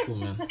deep, but it's cool,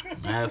 man.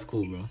 That's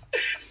cool, bro.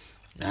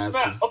 That's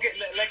cool. Okay,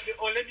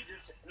 let me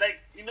just, like,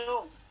 you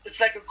know, it's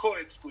like a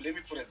co-ed school. Let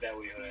me put it that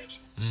way, alright?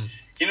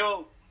 You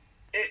know,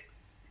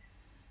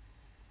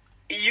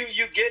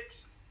 you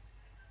get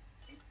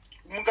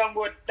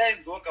Mugambo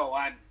times Waka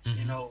one,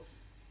 you know.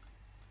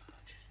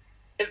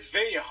 It's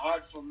very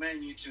hard for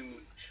Man U to,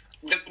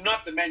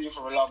 not the Man U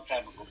from a long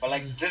time ago, but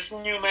like this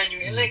new Man U,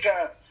 and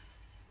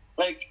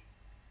like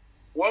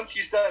once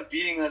you start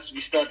beating us, we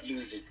start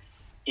losing.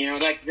 You know,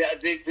 like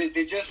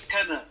they just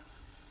kind of,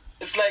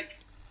 it's like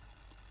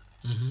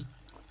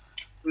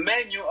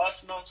Man U,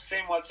 Arsenal,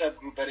 same WhatsApp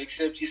group, but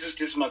except it's just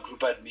this my group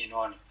admin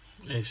one.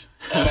 Ish.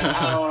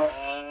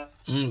 And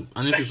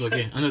Honestly, it's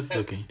okay. Honestly, it's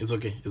okay. It's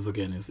okay. It's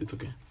okay, Anes. It's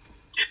okay.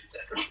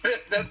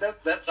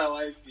 That's how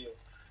I feel.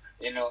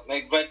 You know,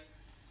 like, but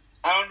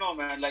I don't know,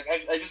 man. Like,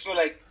 I just feel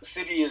like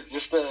City is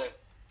just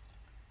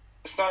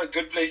it's not a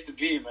good place to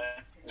be,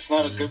 man. It's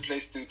not a good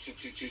place to be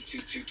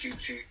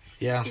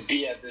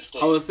at this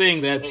stage. I was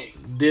saying that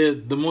they're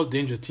the most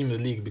dangerous team in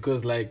the league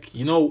because, like,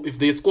 you know, if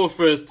they score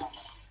first,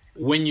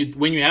 when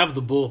you have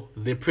the ball,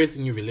 they're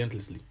pressing you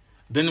relentlessly.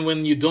 Then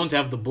when you don't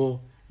have the ball,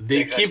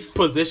 they keep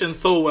possession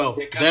so well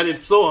that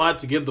it's so hard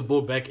to get the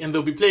ball back, and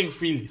they'll be playing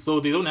freely, so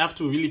they don't have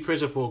to really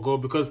pressure for a goal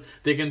because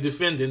they can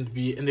defend and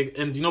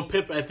you know,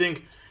 Pep, I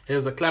think,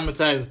 has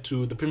acclimatized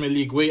to the Premier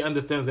League where he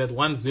understands that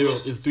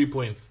 1-0 is 3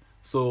 points.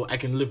 So I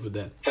can live with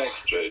that.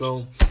 That's true.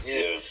 So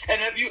yeah. And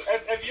have you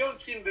all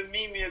seen the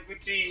meme,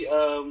 Yaguti?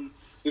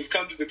 We've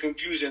come to the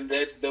conclusion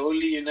that the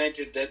only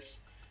United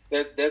that's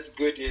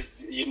good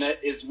is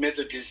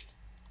Methodist.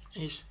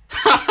 Did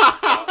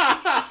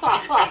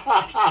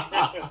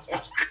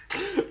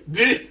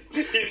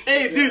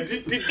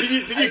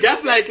you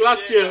guess like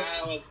last year?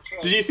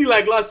 Did you see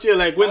like last year,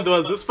 like when there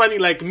was this funny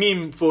like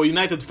meme for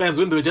United fans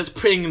when they were just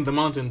praying in the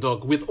mountain,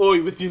 dog, with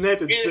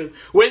United shit.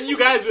 When you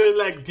guys were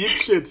like deep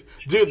shit,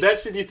 dude, that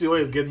shit used to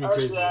always get me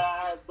crazy.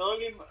 The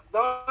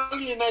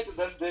only United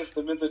that's this,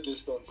 the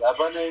Methodist ones.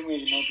 But let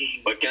me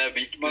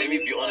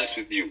be honest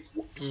with you.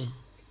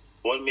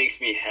 What makes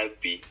me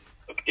happy?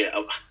 Okay,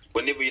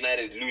 whenever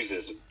United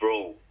loses,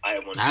 bro, I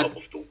am on top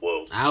of the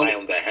world. I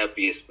am the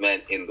happiest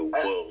man in the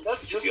world.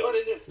 That's just what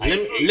it is.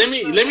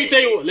 Let me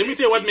tell you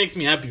what makes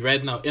me happy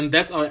right now, and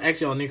that's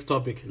actually our next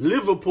topic.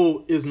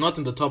 Liverpool is not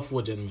in the top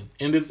 4, gentlemen,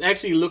 and it's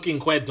actually looking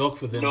quite dark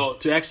for them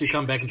to actually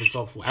come back into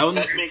top 4.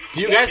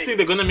 Do you guys think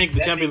they're gonna make the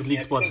Champions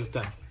League spot this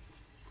time?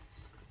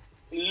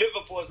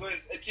 Liverpool is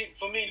always a team.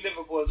 For me,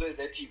 Liverpool is always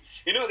that team.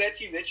 You know, that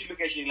team that you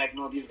look at and you're like,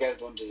 no, these guys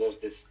don't deserve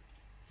this.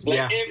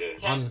 Like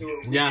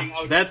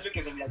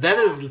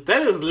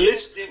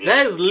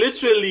that is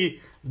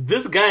literally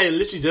this guy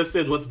literally just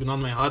said what's been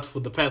on my heart for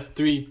the past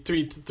 4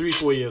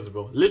 years,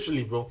 bro.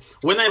 Literally, bro.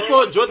 When I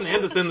saw Jordan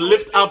Henderson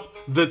lift up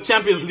the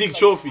Champions League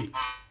trophy,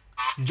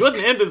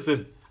 Jordan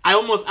Henderson, I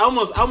almost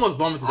vomited. I'm not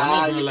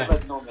gonna lie.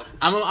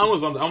 I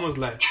almost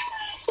lied.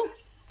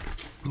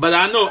 But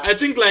I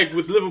think like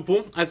with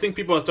Liverpool, I think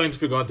people are starting to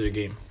figure out their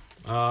game.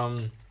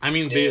 I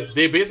mean,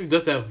 they basically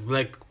just have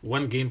like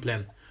one game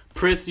plan: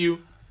 press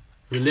you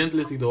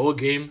relentlessly the whole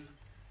game,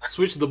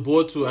 switch the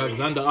ball to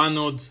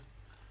Alexander-Arnold,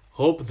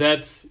 hope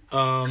that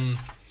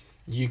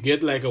you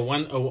get like a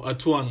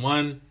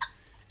 2-on-1,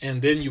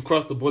 and then you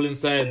cross the ball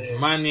inside.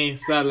 Mane,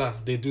 Salah,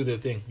 they do their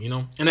thing, you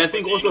know. And I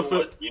think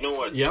also you know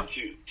what? Yeah.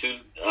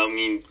 I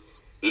mean,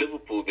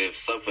 Liverpool, they've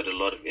suffered a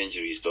lot of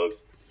injuries, dog.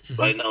 Mm-hmm.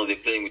 Right now they're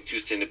playing with 2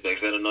 centre backs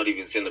that are not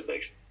even centre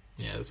backs.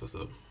 Yeah, that's what's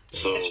up.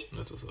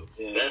 That's what's up.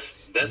 Yeah.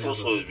 That's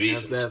also a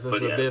reason.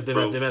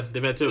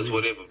 They've had two.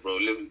 Whatever, bro.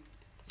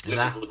 And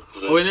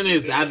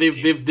anyways,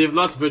 they've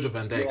lost Virgil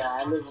van Dijk.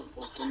 Yeah,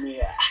 Liverpool for me.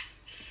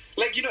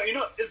 Like you know,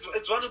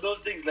 it's one of those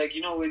things. Like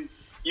you know, when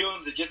you are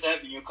just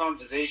having your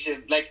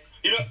conversation, like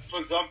you know,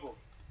 for example,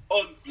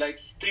 like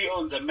 3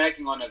 are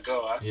macking on a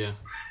girl. Huh? Yeah.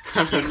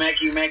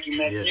 macking.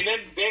 Yeah. And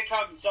then there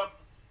comes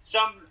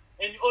some,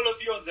 and all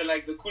of you are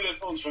like the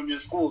coolest owns from your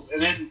schools,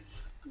 and then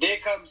there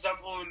comes some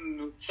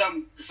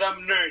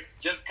nerd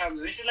just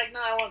comes, and she's like, "Nah,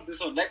 I want this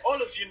one." Like all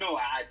of you know,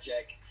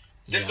 Jack.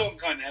 This one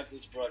can't have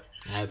this broad.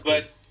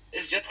 But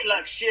it's just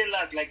like sheer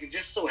luck. Like it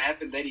just so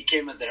happened that he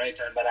came at the right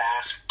time. But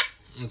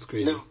it's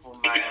crazy.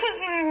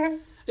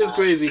 It's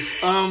crazy.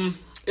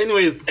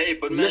 Anyways. Hey,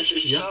 but man,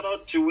 shout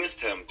out to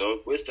West Ham,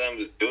 dog. West Ham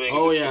is doing.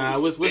 Oh yeah,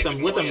 West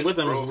Ham is.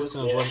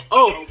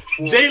 Oh,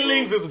 Jay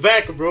Lings is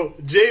back, bro.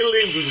 Jay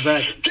Lings is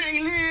back.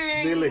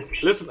 Jay Lings.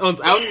 Listen, I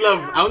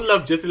don't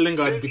love Jesse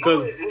Lingard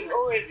because there's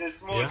always a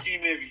small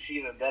team every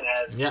season that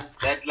has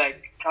that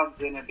like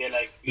comes in and they're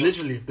like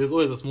literally there's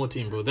always a small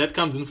team, bro, that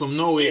comes in from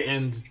Norway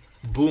and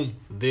boom,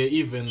 they're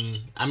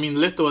even. I mean,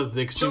 Leicester was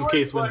the extreme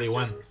case when they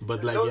won,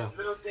 but like those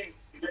little things,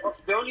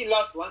 they only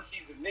last one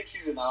season. Next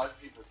season,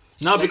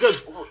 No,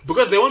 because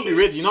they won't be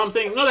ready. You know what I'm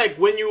saying? You know, like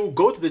when you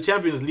go to the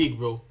Champions League,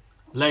 bro,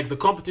 like the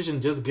competition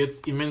just gets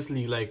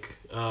immensely like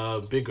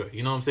bigger.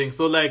 You know what I'm saying?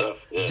 So like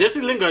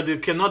Jesse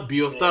Lingard cannot be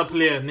your star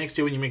player next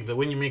year when you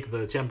make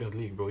the Champions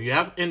League, bro. You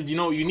have, and you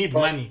know you need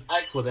money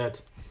for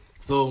that.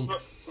 So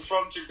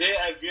from today,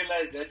 I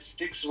realized that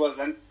Sticks was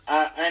I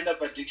end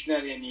up a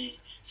dictionary and he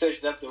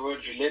searched up the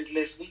word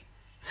relentlessly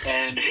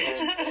and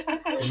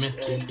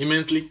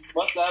immensely.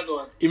 What's the other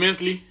one?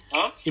 Immensely.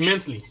 Huh?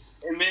 Immensely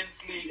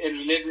and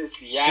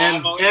relentlessly.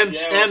 Yeah,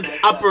 and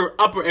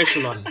upper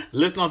echelon.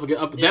 Let's not forget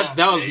that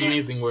was an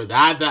amazing word.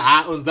 That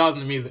was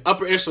an amazing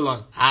upper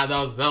echelon. That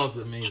was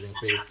an amazing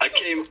phrase.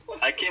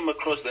 I came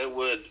across that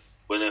word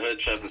when I heard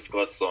Travis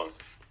Scott's song.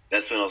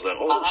 That's when I was like,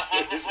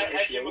 this is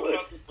actually a word.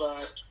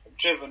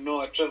 Trevor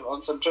Noah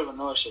on some Trevor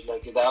Noah shit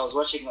like that. I was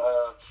watching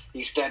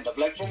his stand up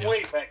like from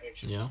way back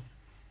actually. Yeah.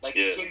 Like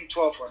his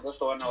 2012 one. That's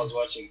the one I was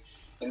watching.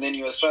 And then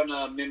he was trying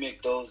to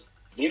mimic those.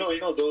 You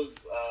know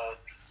those.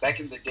 Back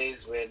in the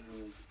days when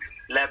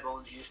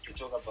Labos used to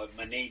talk about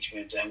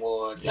management and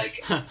what,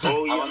 like, I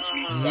want to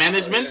be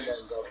management?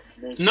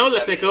 No,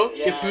 Laseko,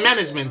 it's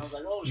management.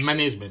 Like,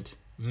 management.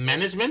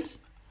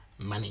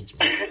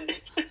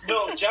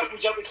 No, Jabu,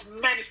 it's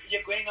management.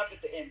 You're going up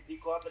at the end. You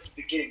go up at the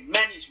beginning.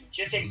 Management.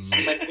 Just say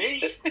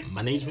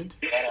management.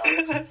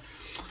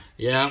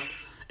 Yeah.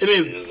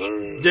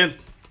 Anyways,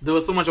 gents, there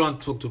was so much I want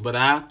to talk to, but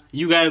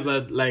you guys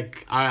are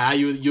like,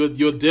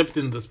 your depth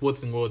in the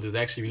sporting world has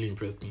actually really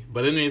impressed me.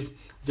 But anyways,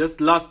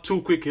 just last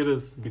two quick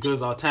hitters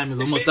because our time is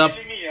almost up.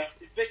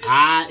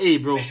 Hey,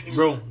 bro.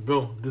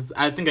 This,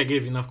 I think I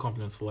gave enough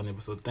compliments for one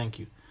episode. Thank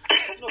you.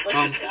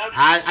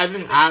 I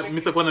think,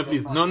 Mr. Kwana,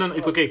 please. No,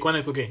 it's okay. Kwana,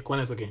 it's okay.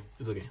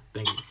 It's okay.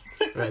 Thank you.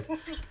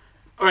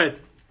 All right.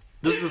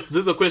 This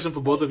is a question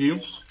for both of you.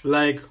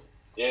 Like,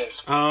 let's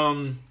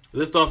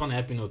start off on a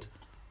happy note.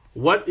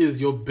 What is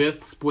your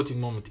best sporting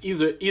moment?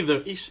 Either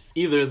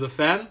as a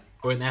fan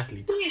or an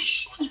athlete.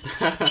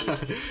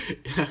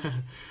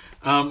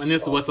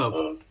 Anesu, what's up?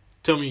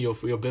 Tell me your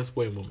best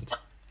sporting moment.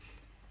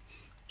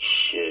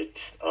 Shit.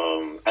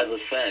 As a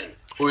fan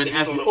or an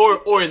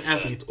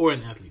athlete or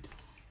an athlete.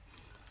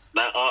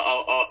 Now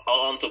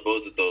I'll answer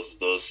both of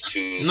those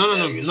two.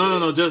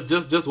 No.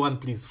 Just one,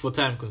 please, for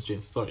time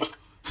constraints. Sorry.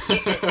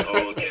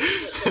 Okay.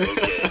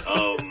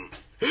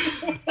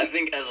 I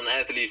think as an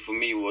athlete, for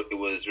me, it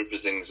was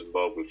representing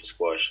Zimbabwe for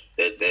squash.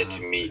 That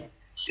to me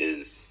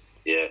is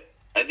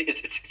I think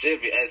it's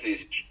every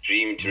athlete's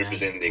dream to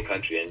represent their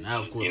country and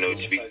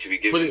to be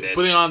given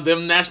putting on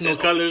them national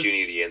colors.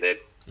 Opportunity and that.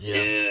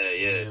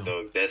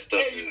 Dog, that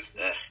stuff is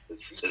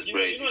crazy.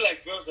 You know,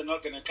 like girls are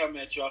not gonna come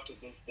at you after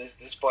this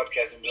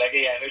podcast and be like,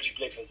 "Hey, I heard you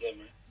played for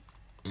Zim."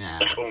 Yeah,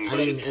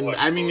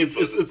 I mean,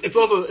 it's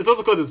also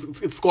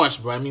because it's squash,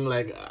 bro.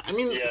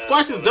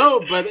 Squash is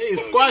dope, but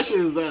squash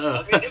is.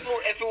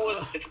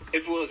 If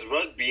it was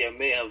rugby, I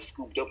may have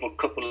scooped up a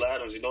couple of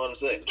items. You know what I'm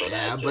saying?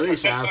 But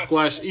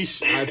squash,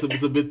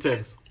 it's a bit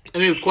tense.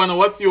 Anyways, Kwana,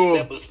 what's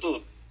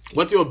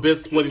your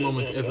best sporting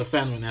moment as a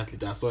fan or an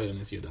athlete? I saw you,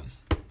 unless you're done.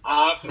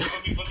 For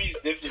me,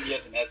 it's definitely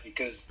as an athlete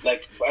because,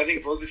 like, I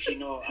think both of you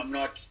know, I'm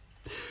not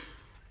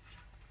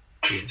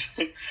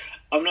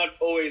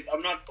always,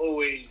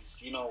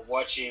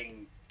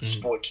 watching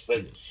sport,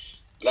 but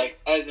like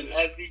as an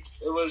athlete,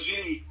 it was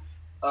really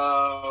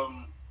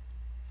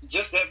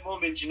just that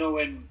moment,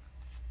 when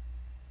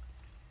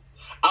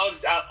I was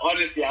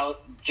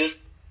just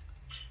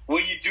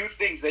when you do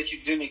things that you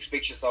didn't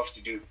expect yourself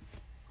to do,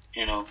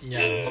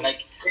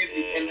 like,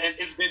 and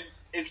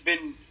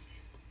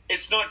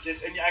it's not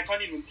just, and I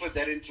can't even put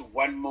that into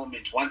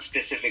one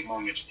specific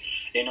moment,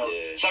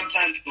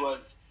 Sometimes it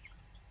was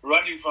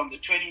running from the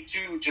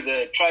 22 to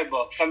the try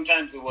box.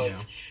 Sometimes it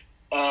was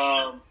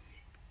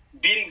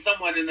beating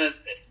someone in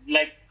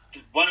like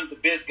one of the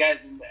best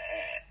guys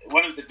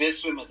one of the best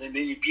swimmers, and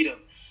then you beat him.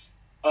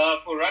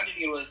 For running,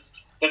 it was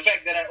the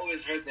fact that I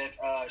always heard that.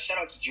 Shout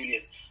out to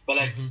Julian, but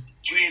like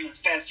Julian is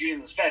fast,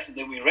 and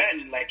then we ran,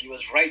 and like he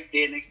was right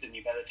there next to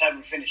me. By the time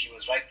we finished, he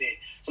was right there.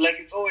 So like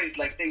it's always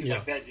like things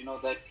like that,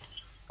 that.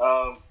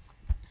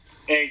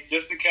 Hey,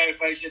 just to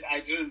clarify shit,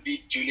 I didn't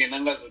beat Julian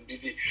Angazon,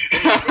 did he?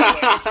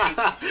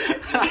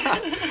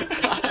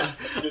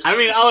 I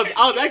mean, I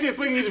was actually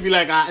expecting you to be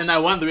like, and I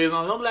won the race.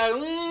 I'm like,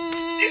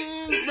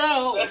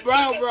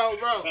 bro.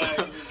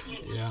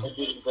 Yeah. I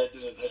didn't.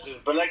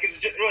 But like,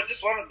 it was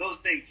just one of those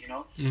things,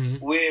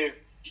 where,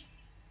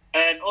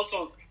 and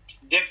also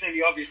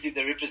definitely, obviously,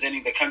 the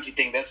representing the country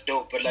thing, that's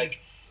dope. But like,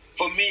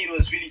 for me, it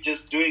was really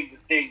just doing the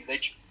things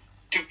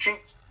to prove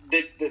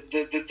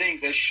the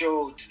things that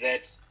showed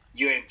that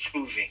you're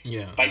improving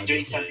by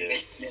doing something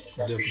that you never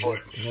done before.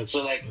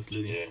 So like, that's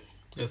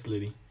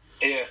Liddy.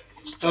 Yeah.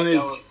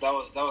 That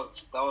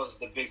was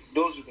the big.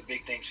 Those were the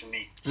big things for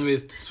me.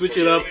 Anyways, to switch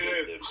it up.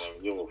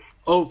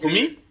 Oh, for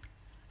me,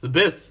 the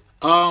best.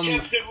 Captain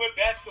with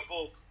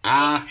basketball.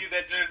 Those of you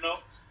that didn't know.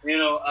 You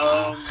know,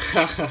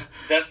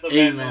 that's the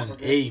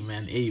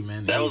Amen.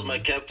 Amen. That was my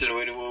captain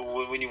when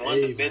you won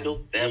the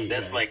medal.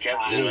 That's my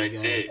captain right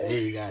there.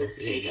 Hey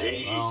guys.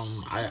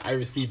 I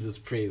received this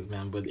praise,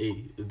 man. But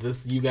hey,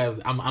 this you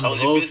guys, I'm the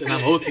host and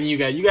I'm hosting you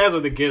guys. You guys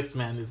are the guests,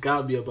 man. It's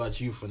gotta be about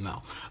you for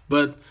now.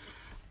 But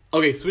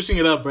okay, switching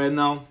it up right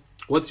now.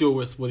 What's your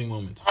worst sporting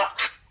moment?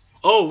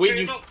 Oh wait,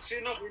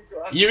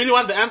 you really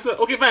want the answer?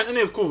 Okay, fine.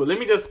 It's cool. Let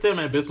me just tell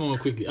my best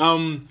moment quickly.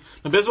 My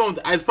best moment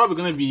is probably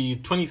gonna be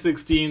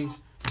 2016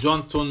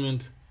 John's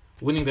tournament.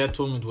 Winning that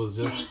tournament was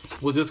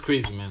just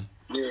crazy, man.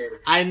 Yeah.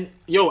 I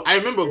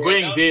remember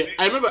going there.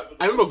 I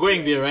remember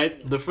going there, right,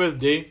 the first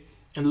day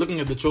and looking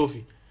at the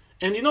trophy,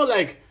 and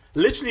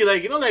literally,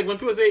 when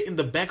people say in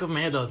the back of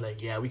my head, I was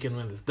like, yeah, we can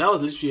win this. That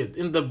was literally it.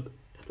 In the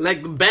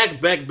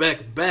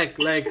back,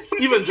 like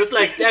even just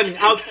like standing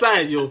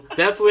outside,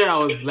 that's where I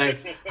was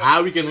like,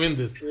 we can win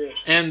this. Yeah.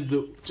 And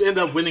to end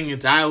up winning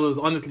it, I was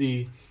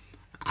honestly,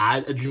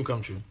 a dream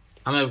come true.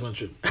 I'm never gonna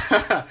trip.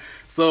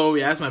 So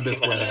yeah, that's my best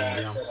one.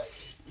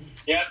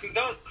 Yeah, because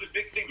that was the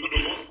big thing for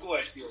the whole school,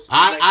 I feel.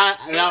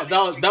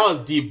 That was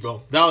deep,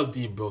 bro.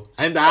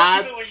 And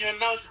even when you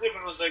announced it,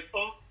 everyone was like,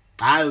 oh.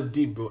 That was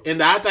deep, bro. And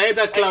I had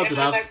that cloud to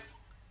that.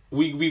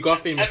 We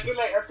got famous. I feel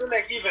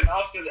like even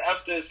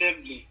after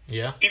assembly,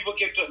 yeah, people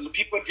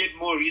did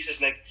more research.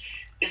 Like,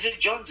 is it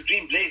John's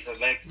green blazer?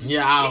 Like,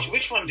 yeah,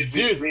 which one did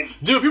we win?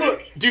 Dude,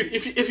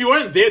 if you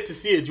weren't there to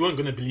see it, you weren't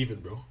gonna believe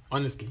it, bro.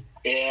 Honestly,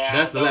 yeah,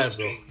 that's the life,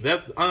 bro.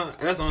 That's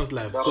the honest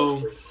life.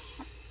 So,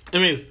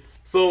 anyways,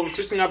 so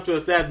switching up to a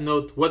sad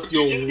note, what's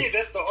your? You just say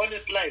that's the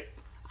honest life.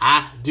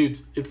 Dude,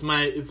 it's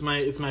my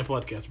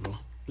podcast, bro.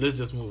 Let's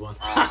just move on.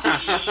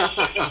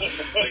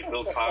 Like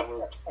those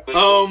powers.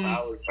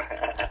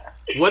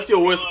 What's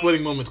your worst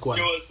sporting moment, Kwan?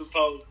 Show us the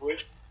powers, boy.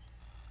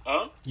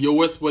 Huh? Your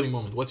worst sporting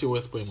moment. What's your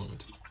worst sporting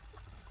moment?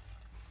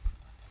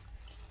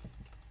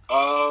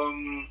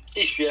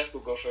 Each fiasco,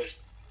 go first.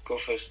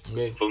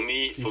 Okay. For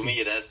me,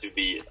 it has to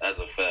be as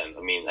a fan.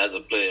 I mean, as a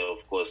player,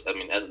 of course. I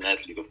mean, as an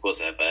athlete, of course,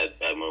 I've had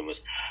bad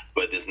moments.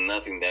 But there's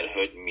nothing that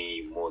hurt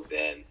me more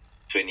than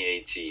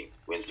 2018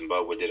 when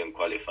Zimbabwe didn't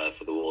qualify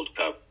for the World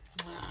Cup.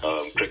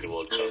 Cricket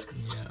World Cup.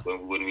 Yeah.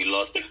 When we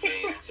lost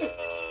against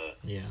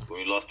when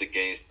we lost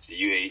against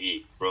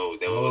UAE, bro,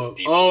 that was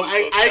deep.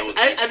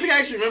 I think I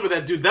actually remember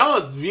that, dude. That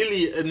was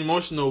really an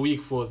emotional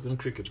week for Zim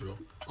cricket, bro.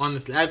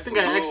 Honestly, I think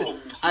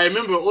I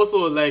remember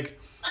also like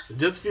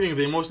just feeling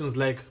the emotions,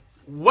 like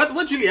what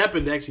really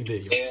happened actually there,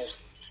 yo? Yeah.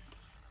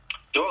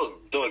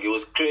 Dog, it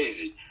was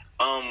crazy.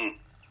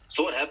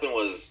 So what happened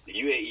was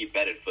UAE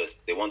batted first.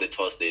 They won the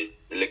toss. They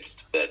elected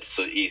to bat.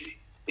 So easy.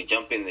 They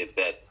jump in, they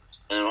bat.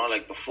 And around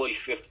like the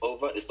 45th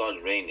over, it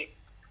started raining.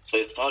 So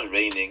it started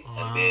raining,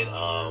 and then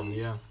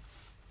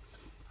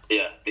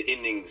their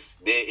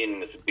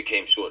innings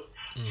became short.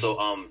 Mm. So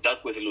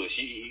Duckworth Lewis,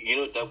 you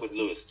know Duckworth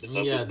Lewis.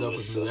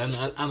 Duckworth Lewis.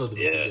 I know the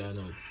movie. I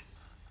know it.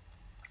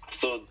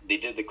 So they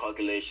did the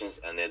calculations,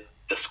 and then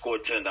the score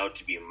turned out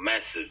to be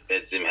massive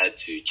that Zim had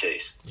to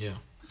chase. Yeah,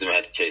 Zim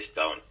had to chase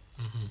down.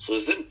 Mm-hmm. So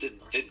Zim did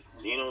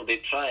they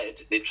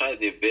tried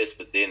their best,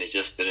 but then it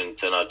just didn't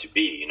turn out to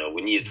be.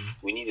 We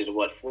needed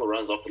 4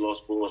 runs off the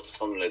last ball or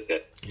something like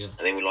that. Yeah.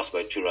 And then we lost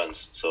by 2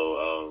 runs. So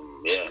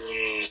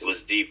it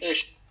was deep. I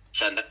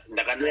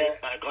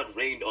got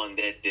rained on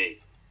that day.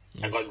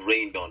 Yes. I got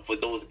rained on for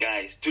those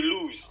guys to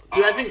lose.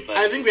 Dude, I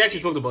think we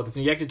actually talked about this,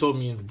 and you actually told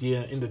me in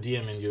the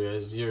DM, and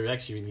you're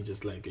actually really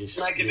just like.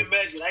 I can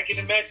imagine. Like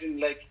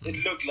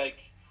it looked like.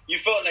 You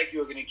felt like you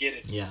were gonna get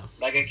it. Yeah.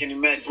 Like I can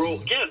imagine,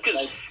 bro. Yeah,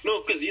 because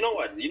you know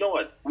what?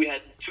 We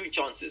had 2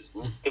 chances.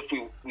 If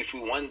we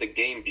won the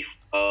game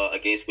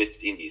against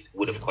West Indies,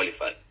 would have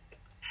qualified,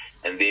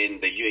 and then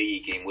the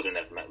UAE game wouldn't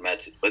have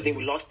mattered. But then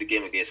we lost the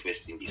game against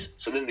West Indies,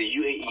 so then the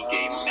UAE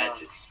game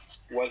mattered.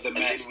 Was a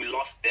mess. And then we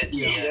lost that. And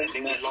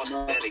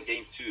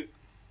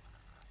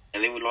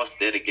then we lost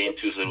that again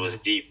too. So it was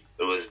deep.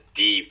 It was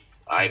deep.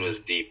 I was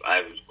deep.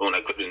 I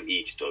couldn't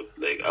eat, dog.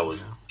 Like I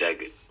was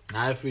jagged.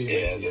 I feel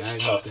you. I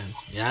understand.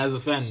 Yeah, as a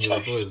fan, it's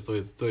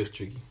always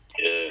tricky.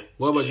 Yeah.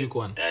 What about you,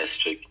 Kwan? That's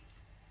tricky.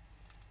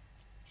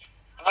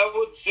 I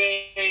would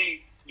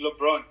say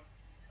LeBron.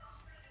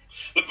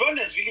 LeBron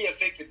has really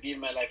affected me in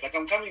my life. Like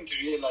I'm coming to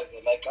realize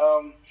that. Like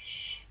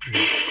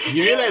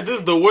You realize this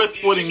is the worst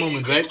sporting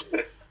moment, right?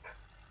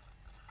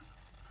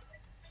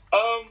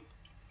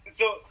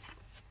 So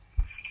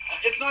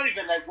it's not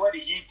even like what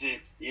he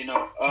did, It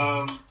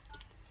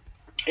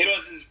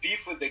was his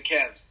beef with the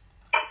Cavs.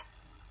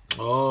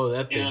 Oh,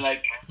 that thing.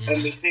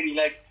 In the city,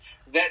 like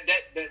that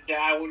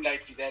I won't lie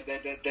to you,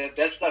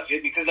 that stuff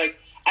hit me because like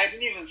I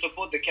didn't even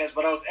support the Cavs,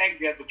 but I was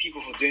angry at the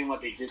people for doing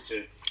what they did to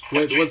him.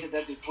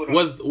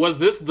 Was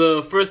this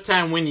the first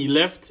time when he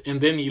left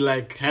and then he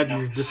had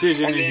his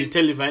decision and he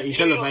televised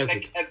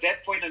it? At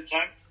that point in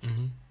time.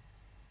 Mm-hmm.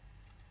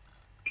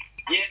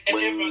 Yeah, and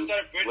everyone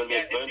started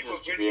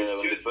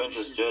burning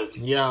his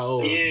jersey.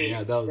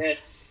 Yeah, that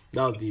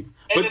was deep.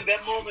 And in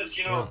that moment,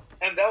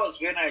 and that was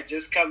when I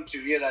just come to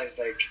realize,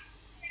 like,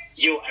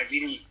 I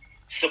really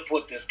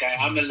support this guy.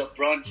 I'm a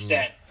LeBron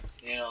stan.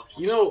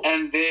 You know,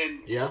 and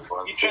then yeah,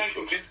 you try and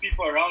convince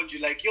people around you,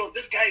 like, yo,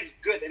 this guy is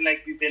good, and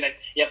like they're like,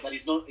 yeah, but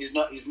he's not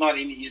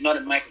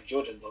a Michael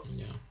Jordan though.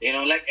 Yeah. You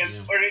know, like, and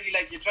already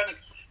like you're trying to,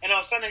 and I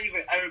was trying to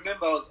even. I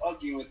remember I was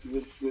arguing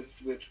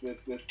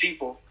with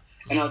people,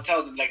 and I'll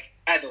tell them, like,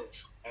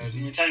 adults, and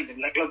you're telling them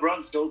like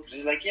LeBron's dope.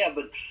 He's like, yeah,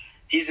 but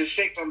his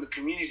effect on the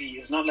community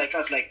is not like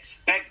us. Like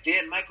back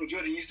then, Michael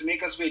Jordan used to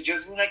make us wear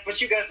jerseys. Like, but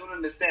you guys don't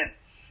understand.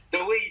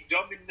 The way he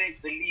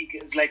dominates the league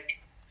is like,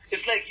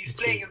 it's like he's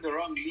playing in the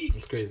wrong league.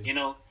 It's crazy. You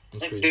know,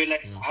 it's like, crazy. they're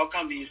like, how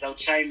come he's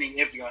outshining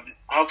everyone?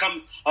 How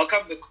come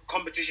the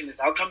competition is?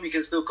 How come we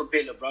can still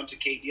compare LeBron to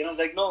KD? And I was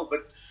like, no,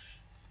 but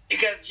you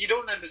guys, you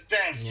don't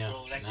understand,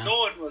 bro. Like no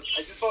one was.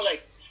 I just felt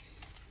like.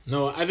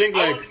 No, I think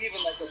I like wasn't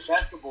even like a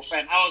basketball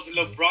fan. I was a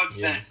LeBron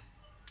fan.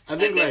 I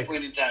think at that like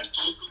point in time.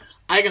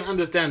 I can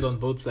understand on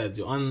both sides,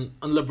 yo. On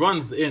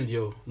LeBron's end,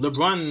 yo,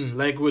 LeBron,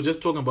 like we're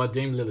just talking about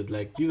Dame Lillard,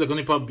 like these are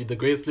gonna probably be the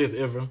greatest players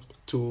ever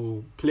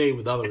to play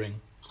without a ring.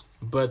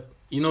 But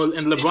you know,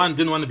 and LeBron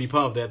didn't want to be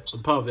part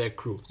of that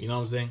crew. You know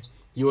what I'm saying?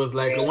 He was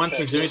like a once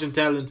in a generation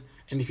talent,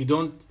 and if you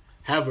don't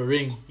have a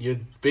ring, you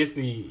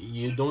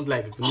don't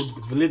like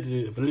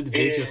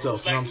validate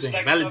yourself. You know what I'm saying?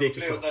 Like validate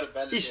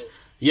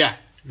yourself. Yeah,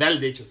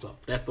 validate yourself.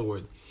 That's the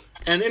word.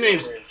 And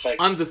anyways,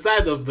 on the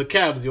side of the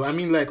Cavs, yo, I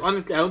mean, like,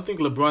 honestly, I don't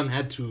think LeBron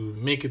had to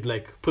make it,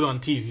 like, put on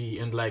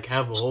TV and, like,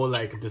 have a whole,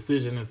 like,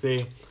 decision and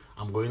say,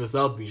 I'm going to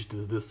South Beach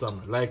this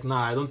summer. Like,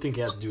 nah, I don't think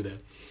he had to do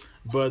that.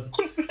 But,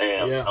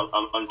 yeah.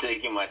 I'm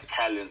taking my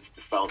talents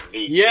to South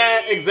Beach.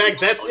 Yeah,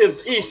 exactly. That's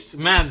it. Ish,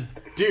 man.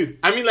 Dude,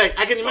 I mean, like,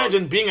 I can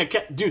imagine being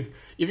dude,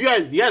 if you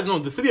guys know,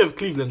 the city of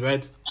Cleveland,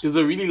 right, is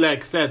a really,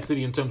 like, sad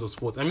city in terms of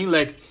sports. I mean,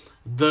 like,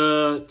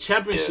 the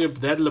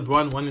championship that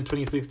LeBron won in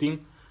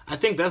 2016, I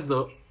think that's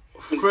the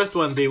first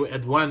one they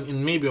had won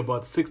in maybe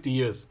about 60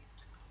 years.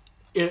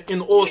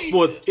 In all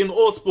sports, you know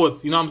what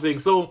I'm saying?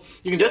 So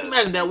you can just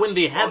imagine that when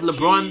they had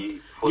LeBron,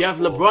 you have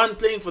LeBron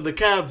playing for the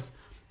Cavs.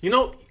 You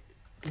know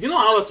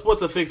how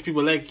sports affects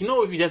people. Like, you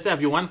know, if you just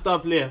have your one-star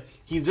player,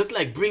 he just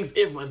like brings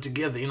everyone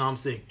together, you know what I'm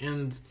saying?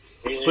 And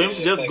for him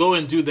to just go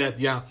and do that,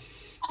 yeah.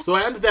 So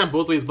I understand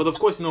both ways, but of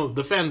course, you know,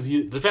 the fans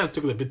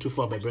took it a bit too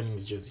far by burning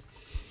his jersey.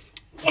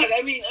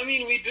 I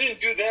mean, we didn't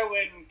do that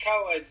when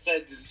Kawhi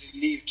decided to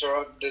leave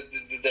Toronto,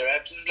 the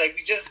Raptors. Like,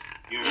 we just...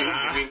 You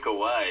mean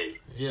Kawhi?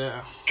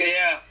 Yeah.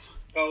 Yeah,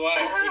 Kawhi.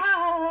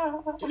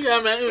 Yeah,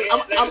 man.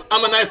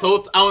 I'm a nice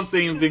host. I won't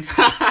say anything.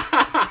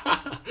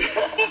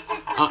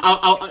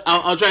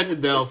 I'll try and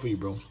hit that out for you,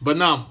 bro. But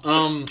no,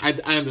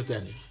 I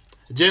understand you.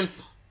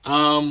 Gents,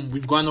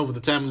 we've gone over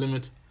the time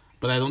limit,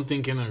 but I don't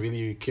think anyone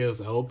really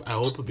cares. I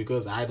hope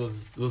because it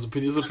was a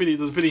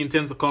pretty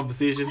intense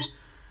conversation.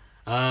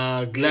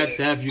 Glad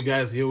to have you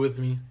guys here with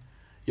me.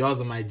 Y'all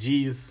are my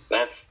G's.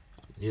 Thanks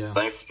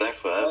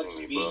for having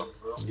me, bro.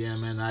 Yeah,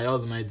 man.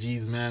 Y'all are my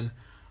G's, man.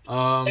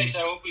 I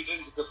hope we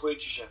didn't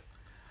disappoint you.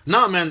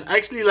 No, man.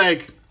 Actually,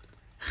 like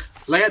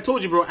I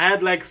told you, bro. I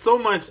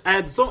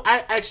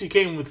actually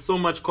came with so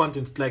much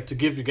content, like, to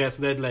give you guys,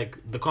 so that like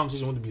the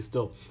conversation wouldn't be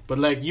still. But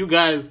like you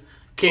guys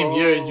came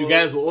here and you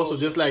guys were also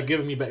just like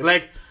giving me back.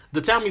 Like the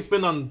time we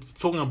spent on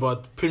talking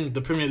about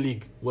the Premier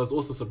League was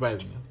also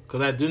surprising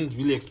because I didn't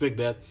really expect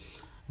that.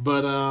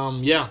 But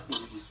yeah,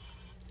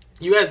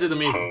 you guys did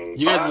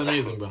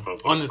amazing. Bro.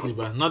 Honestly,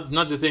 bro.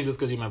 Not just saying this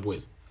because you're my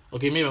boys.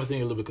 Okay, maybe I'm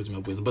saying a little bit because you're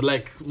my boys, but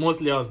like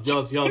mostly y'all did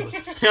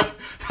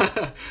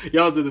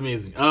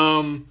amazing.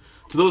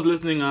 To those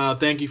listening,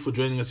 thank you for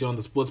joining us here on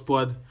the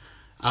SportsPod.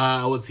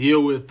 I was here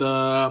with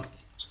Palero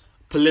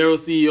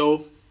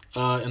CEO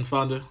and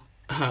founder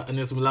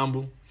Anesu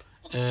Mlambo,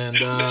 and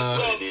that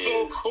sounds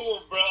so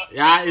cool, bro.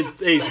 Yeah,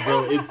 it's H,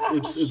 bro.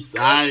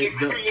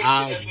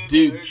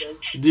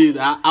 Dude.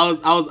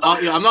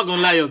 I'm not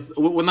gonna lie, yo.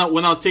 When I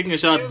was taking a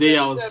shot there,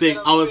 I was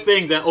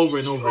saying that over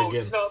and over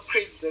again.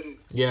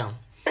 Yeah,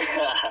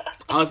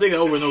 I was saying that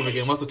over and over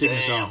again. Also taking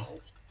a shot.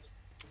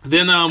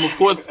 Then of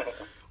course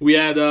we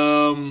had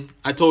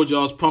I told you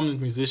I was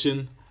prominent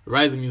musician,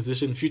 rising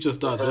musician, future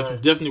star,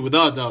 definitely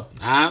without doubt.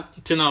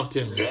 10 out of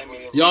 10.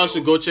 Y'all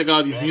should go check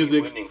out his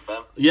music. Winning,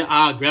 fam.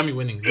 Yeah, Grammy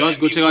winning. Y'all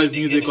should go check out his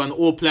music on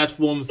all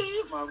platforms.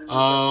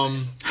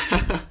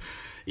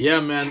 Yeah,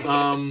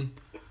 man.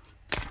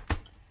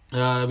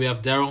 We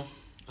have Darrel.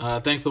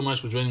 Thanks so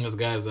much for joining us,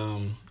 guys.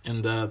 And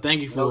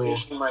thank you for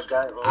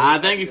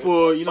thank you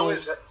for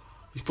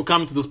for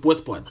coming to the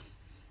SportsPod.